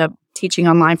actually ended up teaching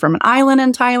online from an island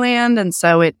in Thailand, and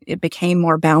so it became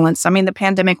more balanced. The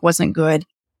pandemic wasn't good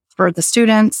for the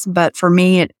students, but for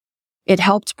me, it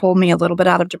helped pull me a little bit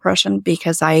out of depression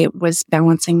because I was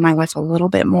balancing my life a little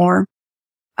bit more.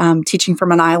 Teaching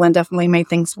from an island definitely made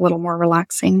things a little more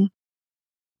relaxing.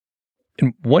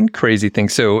 And one crazy thing,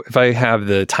 so if I have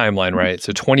the timeline right,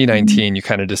 so 2019, you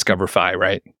kind of discover FI,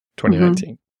 right?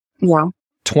 2019. Mm-hmm. Yeah.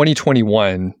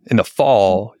 2021 in the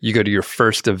fall, you go to your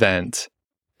first event.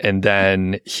 And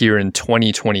then here in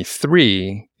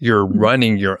 2023, you're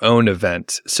running your own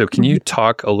event. So can you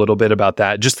talk a little bit about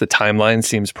that? Just the timeline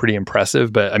seems pretty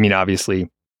impressive. But I mean, obviously,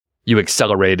 you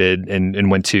accelerated and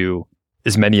went to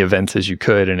as many events as you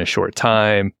could in a short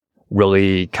time,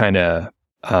 really kind of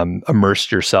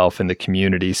immersed yourself in the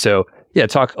community. So yeah,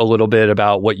 talk a little bit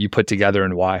about what you put together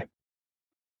and why.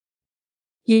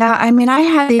 Yeah, I mean, I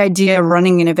had the idea of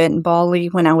running an event in Bali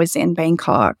when I was in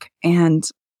Bangkok. And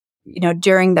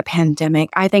during the pandemic,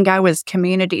 I think I was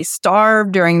community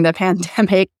starved during the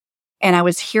pandemic. And I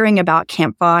was hearing about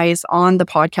Camp FIs on the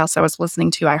podcast I was listening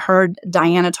to. I heard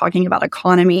Diana talking about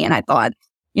economy, and I thought,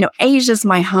 Asia's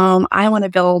my home. I want to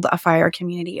build a fire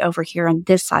community over here on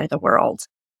this side of the world.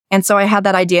 And so I had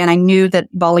that idea, and I knew that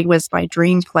Bali was my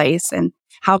dream place. And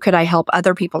how could I help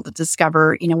other people to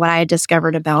discover, what I had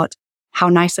discovered about how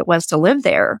nice it was to live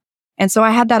there? And so I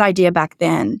had that idea back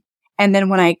then. And then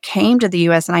when I came to the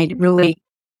US and I really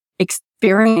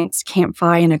experienced Camp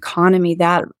FI and economy,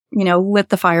 that, lit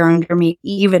the fire under me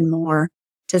even more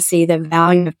to see the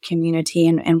value of community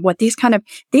and what these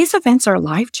events are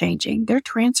life-changing. They're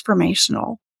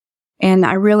transformational. And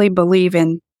I really believe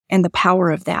in the power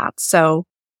of that. So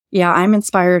yeah, I'm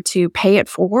inspired to pay it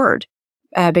forward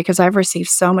because I've received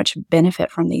so much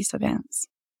benefit from these events.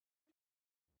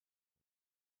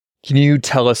 Can you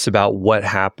tell us about what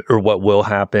happened or what will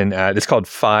happen at, it's called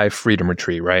FI Freedom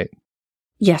Retreat, right?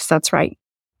 Yes, that's right.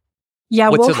 Yeah,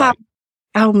 What's we'll it have, like?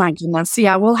 Oh my goodness.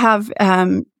 Yeah, we'll have,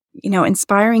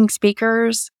 inspiring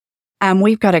speakers.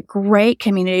 We've got a great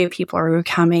community of people who are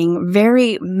coming,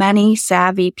 very money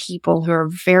savvy people who are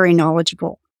very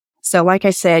knowledgeable. So like I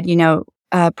said,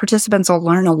 participants will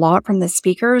learn a lot from the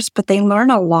speakers, but they learn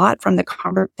a lot from the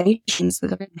conversations that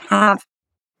they're going to have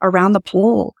around the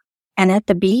pool and at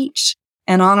the beach.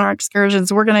 And on our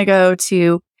excursions, we're going to go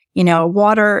to,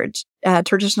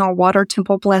 traditional water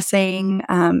temple blessing.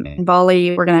 In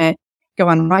Bali, we're going to go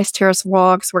on rice terrace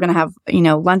walks. We're going to have,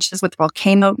 lunches with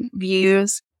volcano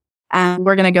views.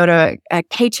 We're going to go to a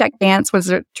K-check dance, was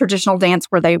a traditional dance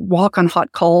where they walk on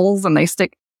hot coals and they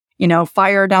stick,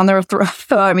 fire down their throat.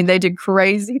 I mean, they did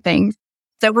crazy things.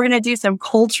 So we're going to do some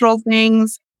cultural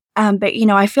things. But,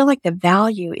 I feel like the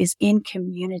value is in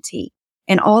community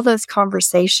and all those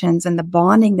conversations and the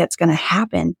bonding that's going to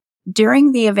happen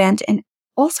during the event and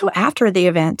also after the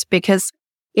event, because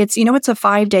it's, it's a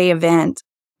 5-day event.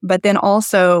 But then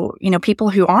also,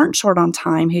 people who aren't short on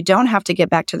time, who don't have to get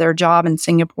back to their job in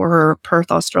Singapore or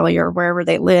Perth, Australia, or wherever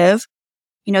they live,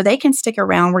 they can stick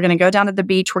around. We're going to go down to the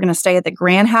beach. We're going to stay at the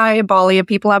Grand Hyatt Bali. If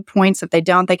people have points, if they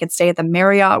don't, they can stay at the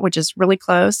Marriott, which is really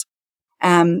close.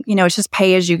 It's just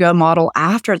pay as you go model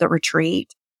after the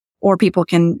retreat. Or people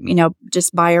can,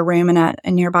 just buy a room in a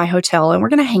nearby hotel, and we're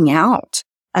going to hang out,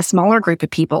 a smaller group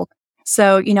of people.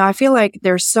 So, I feel like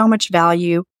there's so much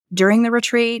value during the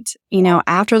retreat,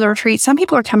 after the retreat. Some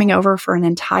people are coming over for an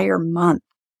entire month.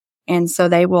 And so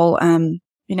they will,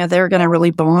 they're going to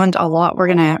really bond a lot. We're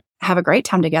going to have a great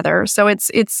time together. So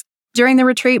it's during the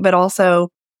retreat, but also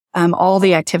all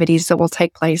the activities that will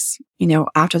take place,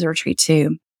 after the retreat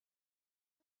too.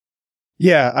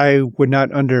 Yeah, I would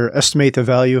not underestimate the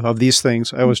value of these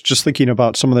things. I was just thinking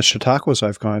about some of the Chautauquas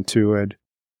I've gone to, and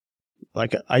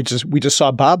we just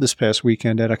saw Bob this past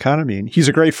weekend at Economy, and he's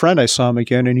a great friend. I saw him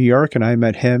again in New York, and I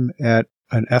met him at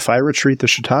an FI retreat, the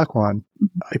Chautauqua.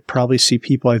 I probably see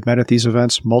people I've met at these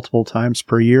events multiple times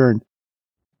per year, and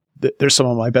they're some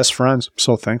of my best friends. I'm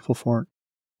so thankful for it.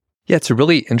 Yeah, it's a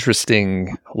really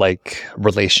interesting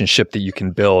relationship that you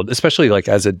can build, especially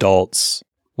as adults.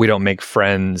 We don't make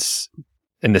friends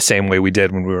in the same way we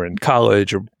did when we were in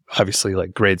college or obviously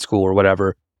grade school or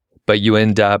whatever, but you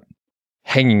end up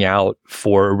hanging out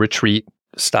for a retreat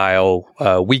style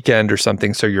weekend or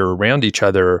something. So you're around each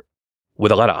other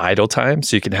with a lot of idle time.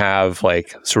 So you can have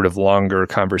sort of longer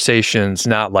conversations,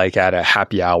 not at a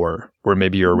happy hour where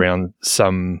maybe you're around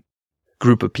some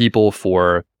group of people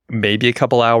for maybe a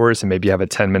couple hours and maybe you have a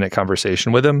 10-minute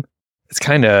conversation with them. It's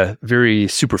kind of very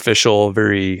superficial,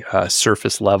 very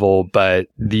surface level, but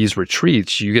these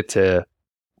retreats, you get to,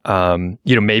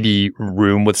 maybe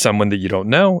room with someone that you don't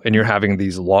know, and you're having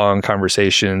these long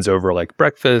conversations over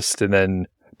breakfast and then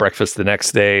breakfast the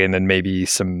next day, and then maybe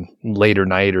some later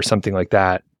night or something like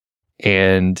that.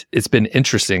 And it's been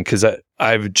interesting because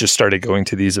I've just started going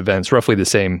to these events roughly the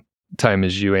same time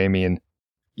as you, Amy. And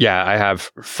yeah, I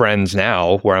have friends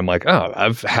now where I'm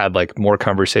I've had more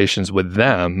conversations with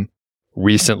them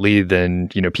recently than,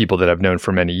 people that I've known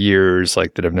for many years,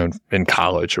 that I've known in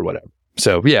college or whatever.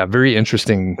 So yeah, very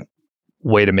interesting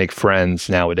way to make friends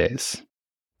nowadays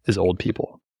is old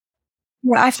people.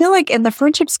 Well, I feel like, and the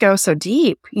friendships go so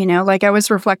deep, like I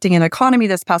was reflecting in economy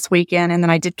this past weekend, and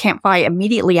then I did Camp Fi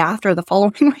immediately after the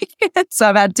following weekend. So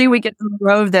I've had 2 weekends in a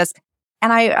row of this.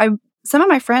 And I some of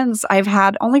my friends I've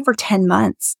had only for 10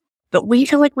 months, but we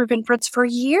feel like we've been friends for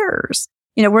years.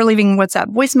 We're leaving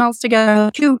WhatsApp voicemails together.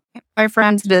 2 of my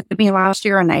friends visited me last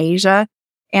year in Asia.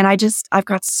 And I've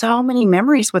got so many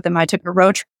memories with them. I took a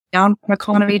road trip down from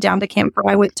economy down to Camp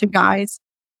Fi with 2 guys.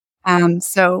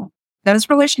 So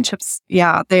those relationships,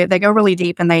 they go really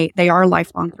deep, and they are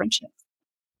lifelong friendships.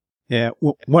 Yeah.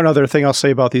 One other thing I'll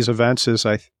say about these events is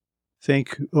I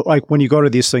think, like, when you go to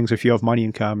these things, if you have money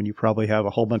in common, you probably have a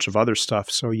whole bunch of other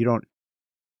stuff. So you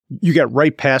get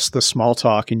right past the small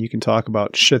talk, and you can talk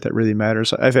about shit that really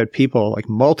matters. I've had people like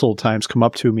multiple times come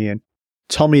up to me and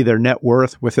tell me their net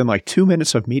worth within like 2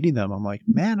 minutes of meeting them. I'm like,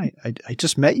 man, I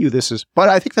just met you. But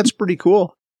I think that's pretty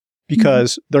cool.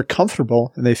 Because they're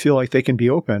comfortable and they feel like they can be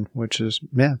open, which is,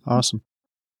 awesome.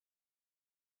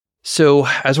 So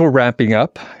as we're wrapping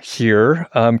up here,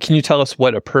 can you tell us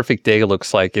what a perfect day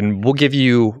looks like? And we'll give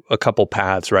you a couple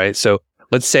paths, right? So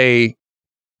let's say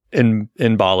in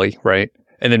Bali, right?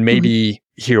 And then maybe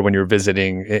here when you're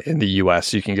visiting in the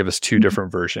US, you can give us 2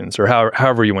 different versions, or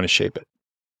however you want to shape it.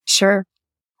 Sure.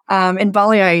 In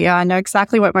Bali, I know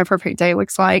exactly what my perfect day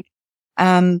looks like.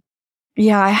 I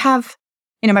have...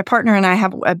 my partner and I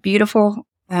have a beautiful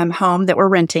home that we're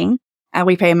renting.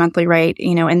 We pay a monthly rate,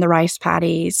 in the rice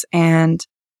paddies, and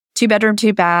 2-bedroom,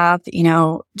 2-bath,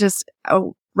 just a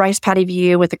rice paddy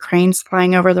view with the cranes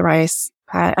flying over the rice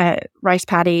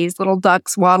paddies, little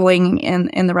ducks waddling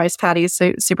in the rice paddies.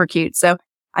 So super cute. So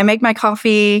I make my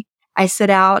coffee. I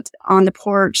sit out on the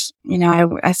porch.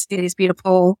 I see this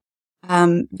beautiful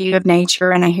view of nature,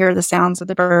 and I hear the sounds of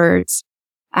the birds,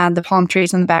 the palm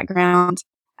trees in the background.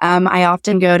 I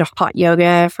often go to hot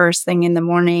yoga first thing in the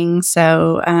morning.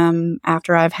 So,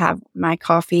 after I've had my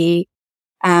coffee,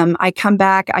 I come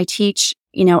back, I teach,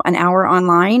 an hour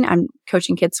online. I'm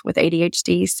coaching kids with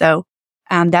ADHD. So,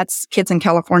 that's kids in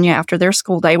California after their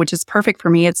school day, which is perfect for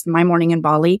me. It's my morning in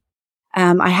Bali.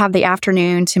 I have the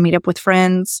afternoon to meet up with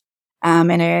friends,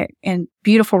 in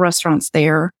beautiful restaurants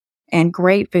there, and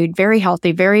great food, very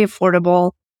healthy, very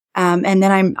affordable. And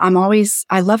then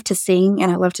I love to sing and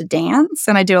I love to dance,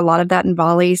 and I do a lot of that in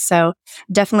Bali. So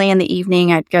definitely in the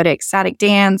evening, I'd go to ecstatic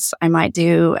dance. I might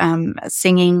do,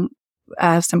 singing,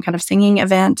 some kind of singing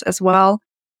event as well.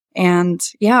 And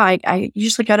I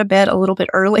usually go to bed a little bit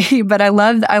early, but I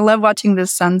love watching the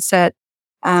sunset,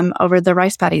 over the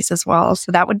rice paddies as well.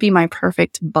 So that would be my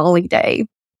perfect Bali day.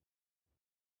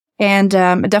 And,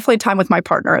 definitely time with my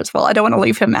partner as well. I don't want to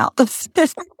leave him out.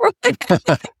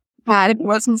 It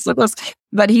wasn't so close,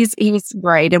 but he's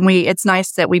great. And it's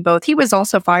nice that he was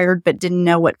also fired, but didn't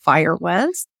know what fire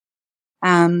was.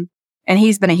 And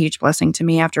he's been a huge blessing to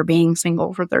me after being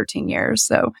single for 13 years.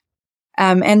 So,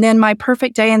 and then my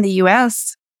perfect day in the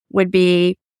US would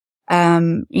be,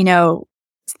 spending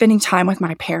time with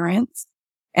my parents.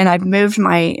 And I've moved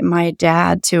my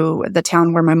dad to the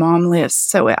town where my mom lives,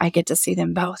 so I get to see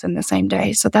them both in the same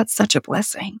day. So that's such a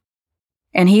blessing.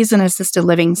 And he's in an assisted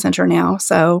living center now.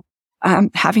 So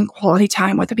having quality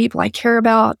time with the people I care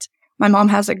about. My mom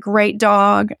has a great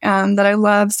dog that I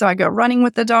love, so I go running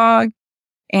with the dog.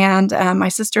 And my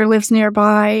sister lives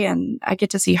nearby, and I get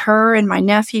to see her and my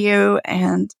nephew,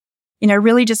 and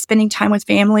really just spending time with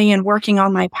family and working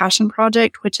on my passion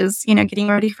project, which is getting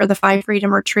ready for the 5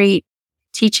 Freedom Retreat,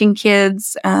 teaching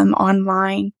kids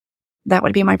online. That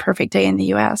would be my perfect day in the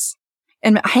U.S.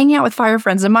 And hanging out with fire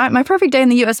friends. And my perfect day in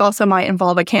the U.S. also might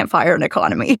involve a campfire and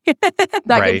economy.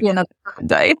 That could be another perfect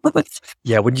day.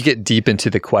 Yeah, when you get deep into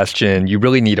the question, you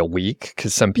really need a week,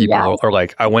 because some people are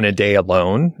like, I want a day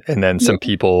alone. And then some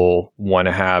people want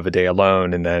to have a day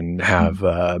alone and then have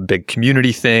a big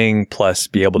community thing, plus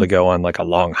be able to go on like a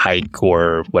long hike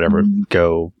or whatever,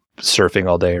 go surfing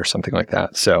all day or something like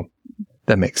that. So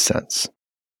that makes sense.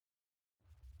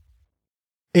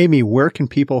 Amy, where can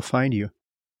people find you?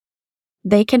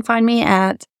 They can find me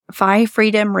at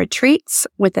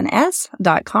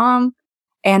FiFreedomRetreats.com,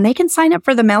 and they can sign up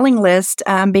for the mailing list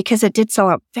because it did sell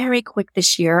out very quick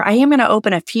this year. I am going to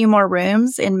open a few more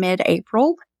rooms in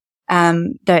mid-April at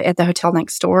the hotel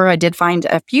next door. I did find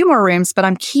a few more rooms, but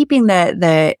I'm keeping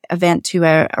the event to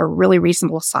a really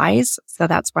reasonable size. So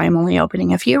that's why I'm only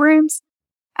opening a few rooms.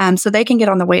 So they can get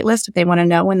on the wait list if they want to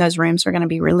know when those rooms are going to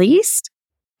be released.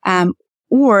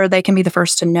 Or they can be the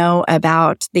first to know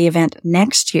about the event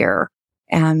next year,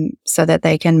 so that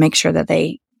they can make sure that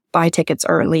they buy tickets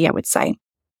early, I would say.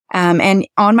 And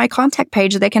on my contact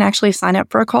page, they can actually sign up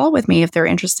for a call with me if they're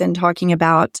interested in talking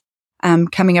about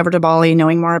coming over to Bali,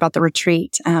 knowing more about the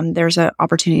retreat, there's an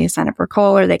opportunity to sign up for a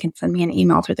call, or they can send me an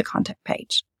email through the contact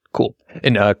page. Cool.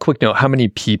 And a quick note, how many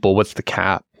people, what's the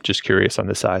cap? Just curious on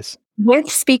the size. With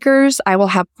speakers, I will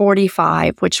have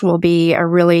 45, which will be a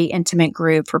really intimate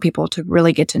group for people to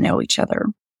really get to know each other.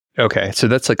 Okay. So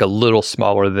that's like a little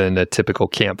smaller than a typical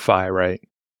campfire, right?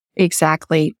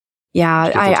 Exactly. Yeah.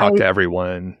 You get to talk to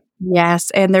everyone.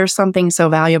 Yes. And there's something so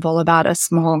valuable about a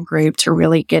small group to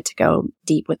really get to go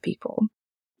deep with people.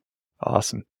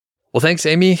 Awesome. Well, thanks,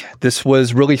 Amy. This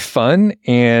was really fun.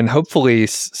 And hopefully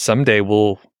someday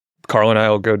Carl and I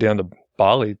will go down to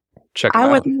Bali, check it out.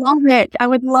 I would love it. I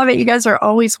would love it. You guys are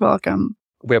always welcome.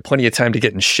 We have plenty of time to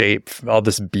get in shape. All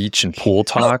this beach and pool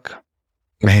talk.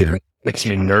 Man, it makes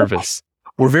me nervous.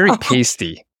 We're very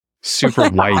pasty, super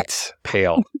white,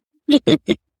 pale.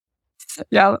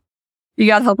 Yeah. You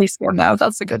got healthy skin now.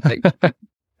 That's a good thing.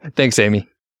 Thanks, Amy.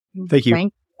 Thank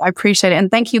you. I appreciate it.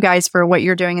 And thank you guys for what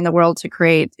you're doing in the world to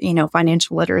create,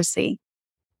 financial literacy.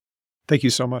 Thank you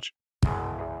so much.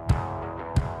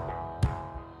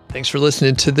 Thanks for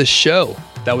listening to the show.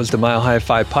 That was the Mile High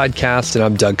Five podcast, and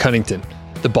I'm Doug Cunnington,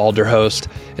 the balder host,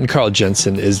 and Carl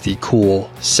Jensen is the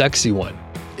cool, sexy one.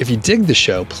 If you dig the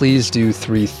show, please do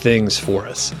 3 things for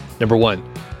us. Number 1,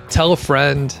 tell a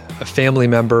friend, a family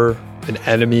member, an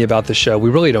enemy about the show. We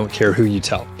really don't care who you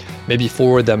tell. Maybe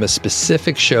forward them a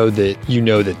specific show that you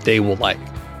know that they will like.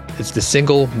 It's the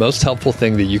single most helpful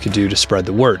thing that you can do to spread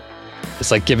the word.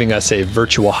 It's like giving us a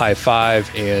virtual high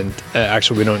five, and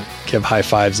actually we don't give high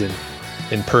fives in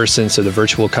person, so the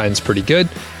virtual kind's pretty good.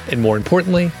 And more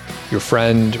importantly, your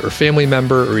friend or family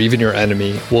member or even your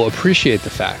enemy will appreciate the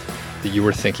fact that you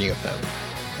were thinking of them.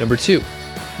 Number 2,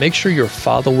 make sure you're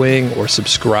following or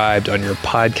subscribed on your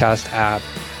podcast app,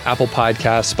 Apple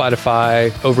Podcasts,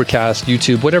 Spotify, Overcast,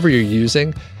 YouTube, whatever you're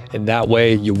using, and that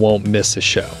way you won't miss a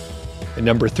show. And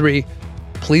number 3,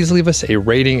 please leave us a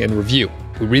rating and review.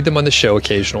 We read them on the show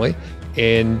occasionally,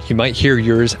 and you might hear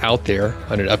yours out there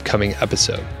on an upcoming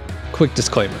episode. Quick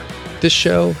disclaimer, this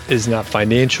show is not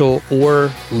financial or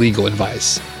legal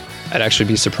advice. I'd actually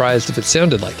be surprised if it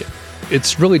sounded like it.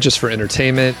 It's really just for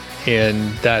entertainment,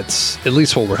 and that's at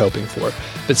least what we're hoping for.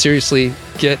 But seriously,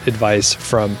 get advice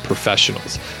from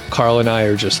professionals. Carl and I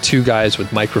are just 2 guys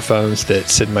with microphones that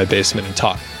sit in my basement and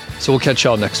talk. So we'll catch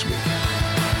y'all next week.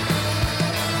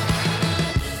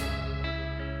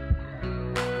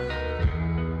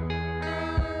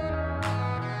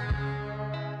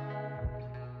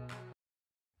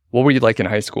 What were you like in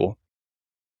high school?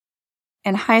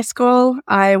 In high school,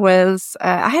 I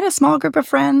had a small group of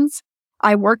friends.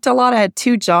 I worked a lot. I had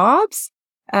 2 jobs.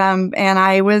 And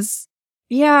I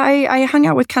hung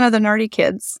out with kind of the nerdy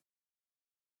kids.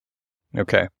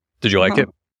 Okay. Did you like it?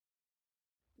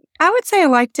 I would say I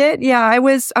liked it. Yeah, I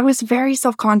was very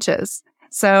self-conscious.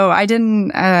 So I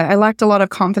lacked a lot of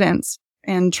confidence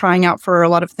in trying out for a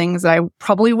lot of things that I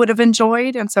probably would have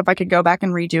enjoyed. And so if I could go back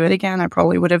and redo it again, I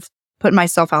probably would have put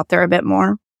myself out there a bit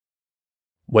more.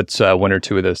 What's 1 or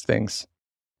 2 of those things?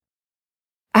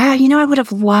 I would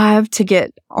have loved to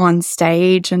get on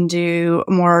stage and do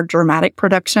more dramatic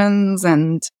productions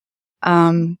and,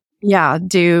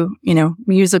 do,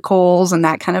 musicals and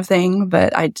that kind of thing.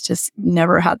 But I just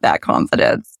never had that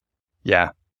confidence.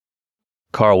 Yeah.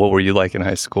 Carl, what were you like in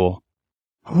high school?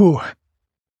 Ooh.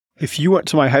 If you went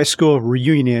to my high school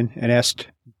reunion and asked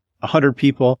 100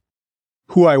 people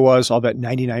who I was, I'll bet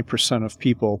 99% of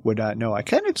people would not know. I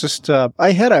kind of just,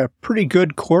 I had a pretty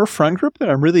good core friend group that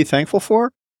I'm really thankful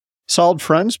for. Solid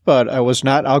friends, but I was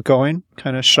not outgoing,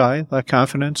 kind of shy, lack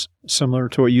confidence, similar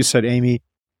to what you said, Amy.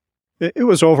 It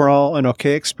was overall an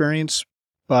okay experience,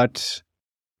 but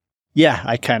yeah,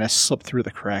 I kind of slipped through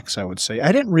the cracks, I would say.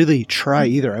 I didn't really try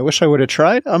either. I wish I would have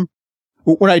tried.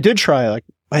 When I did try,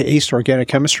 I aced organic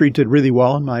chemistry, did really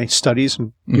well in my studies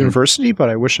in university, but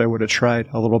I wish I would have tried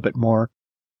a little bit more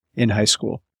in high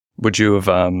school. Would you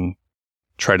have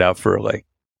tried out for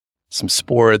some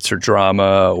sports or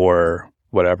drama or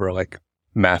whatever, like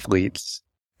mathletes?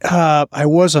 I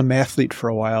was a mathlete for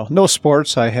a while. No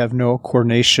sports. I have no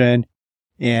coordination,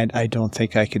 and I don't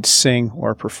think I could sing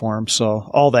or perform. So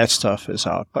all that stuff is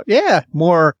out. But yeah,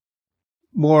 more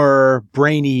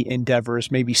brainy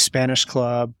endeavors, maybe Spanish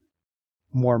club,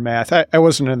 more math. I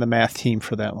wasn't in the math team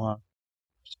for that long.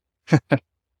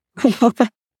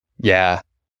 Yeah.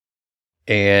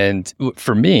 And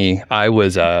for me, I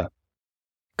was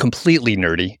completely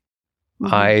nerdy.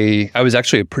 Mm-hmm. I was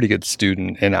actually a pretty good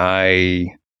student, and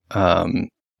I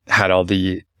had all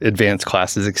the advanced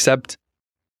classes except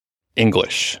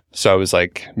English. So I was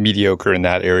mediocre in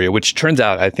that area, which turns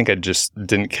out I think I just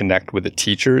didn't connect with the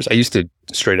teachers. I used to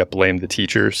straight up blame the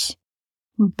teachers,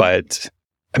 but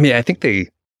I mean, I think they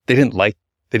didn't like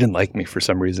me for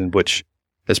some reason, which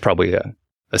is probably a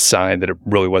sign that it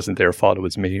really wasn't their fault. It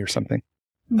was me or something.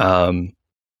 Mm-hmm.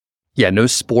 Yeah, no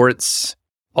sports.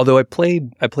 Although I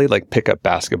played like pickup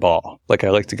basketball. Like I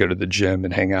like to go to the gym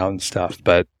and hang out and stuff.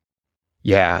 But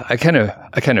yeah, I kind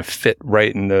of fit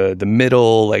right in the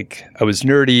middle. Like I was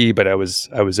nerdy, but I was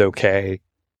okay.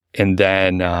 And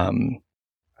then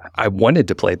I wanted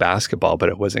to play basketball, but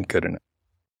it wasn't good enough.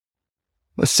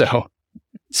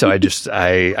 So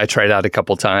I tried out a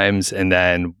couple times, and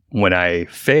then when I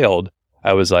failed,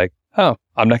 I was like, oh,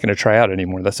 I'm not going to try out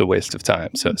anymore. That's a waste of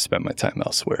time. So I spent my time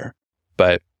elsewhere.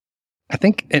 But I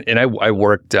think, and I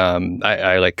worked,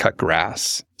 I like cut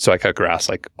grass. So I cut grass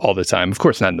like all the time. Of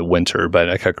course, not in the winter, but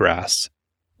I cut grass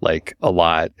like a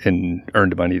lot and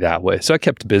earned money that way. So I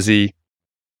kept busy.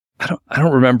 I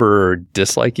don't remember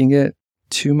disliking it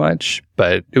too much,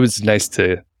 but it was nice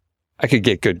I could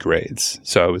get good grades.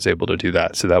 So I was able to do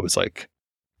that. So that was like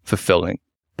fulfilling.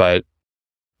 But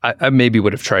I maybe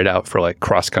would have tried out for like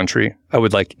cross country. I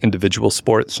would like individual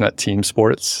sports, not team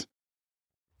sports.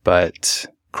 But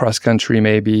cross country,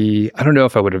 maybe. I don't know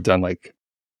if I would have done like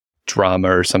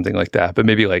drama or something like that, but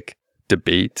maybe like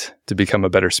debate to become a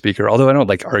better speaker. Although I don't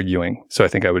like arguing. So I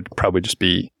think I would probably just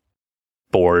be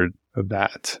bored of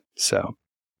that. So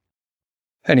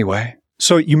anyway.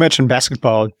 So you mentioned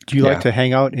basketball. Do you like to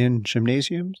hang out in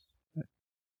gymnasiums?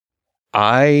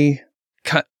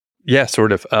 Yeah,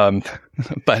 sort of.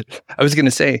 But I was going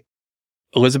to say,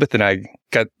 Elizabeth and I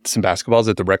got some basketballs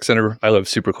at the rec center. I live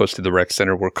super close to the rec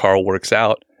center where Carl works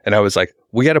out. And I was like,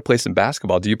 we got to play some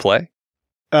basketball. Do you play?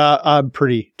 I'm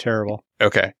pretty terrible.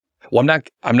 Okay. Well,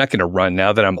 I'm not going to run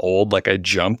now that I'm old. Like I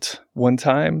jumped one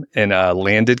time and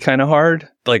landed kind of hard,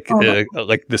 like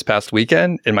this past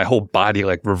weekend, and my whole body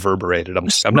like reverberated.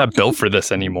 I'm not built for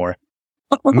this anymore.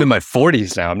 I'm in my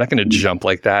 40s now. I'm not going to jump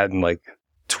like that and like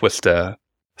twist a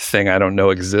thing I don't know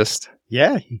exists.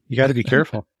 Yeah, you got to be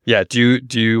careful. Yeah. Do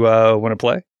you want to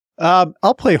play?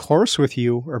 I'll play horse with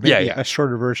you, or maybe a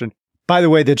shorter version. By the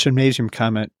way, the gymnasium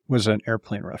comment was an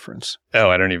airplane reference. Oh,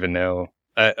 I don't even know.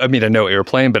 I mean, I know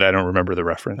airplane, but I don't remember the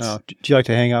reference. Oh, do you like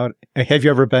to hang out? Have you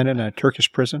ever been in a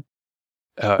Turkish prison?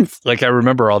 Like I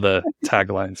remember all the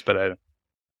taglines, but I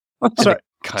don't.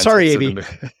 Sorry, Amy.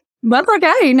 That's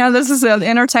okay. No, this is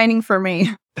entertaining for me.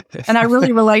 And I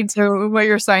really relate to what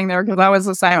you're saying there, because I was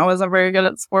the same. I wasn't very good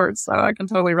at sports, so I can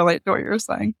totally relate to what you're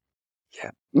saying.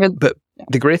 Yeah. But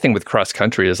the great thing with cross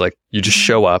country is like you just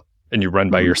show up and you run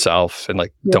by yourself and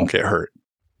like don't get hurt.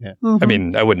 Yeah. I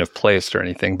mean, I wouldn't have placed or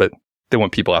anything, but they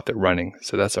want people out there running,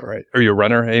 so that's all right. Are you a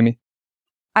runner, Amy?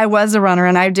 I was a runner,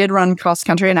 and I did run cross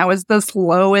country, and I was the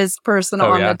slowest person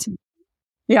on the team.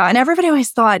 Yeah, and everybody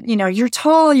always thought, you're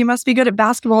tall, you must be good at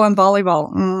basketball and volleyball.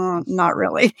 Not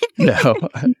really. No.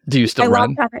 Do you still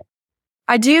run?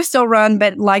 I do still run,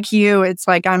 but like you, it's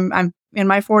like I'm in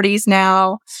my 40s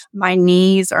now. My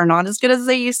knees are not as good as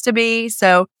they used to be,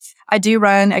 so I do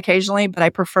run occasionally, but I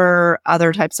prefer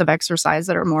other types of exercise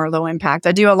that are more low impact.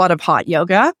 I do a lot of hot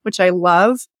yoga, which I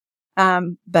love,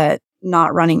 but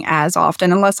not running as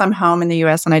often unless I'm home in the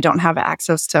U.S. and I don't have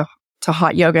access to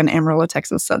hot yoga in Amarillo,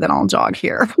 Texas. So then I'll jog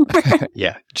here.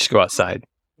 Yeah, just go outside.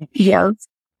 Yes.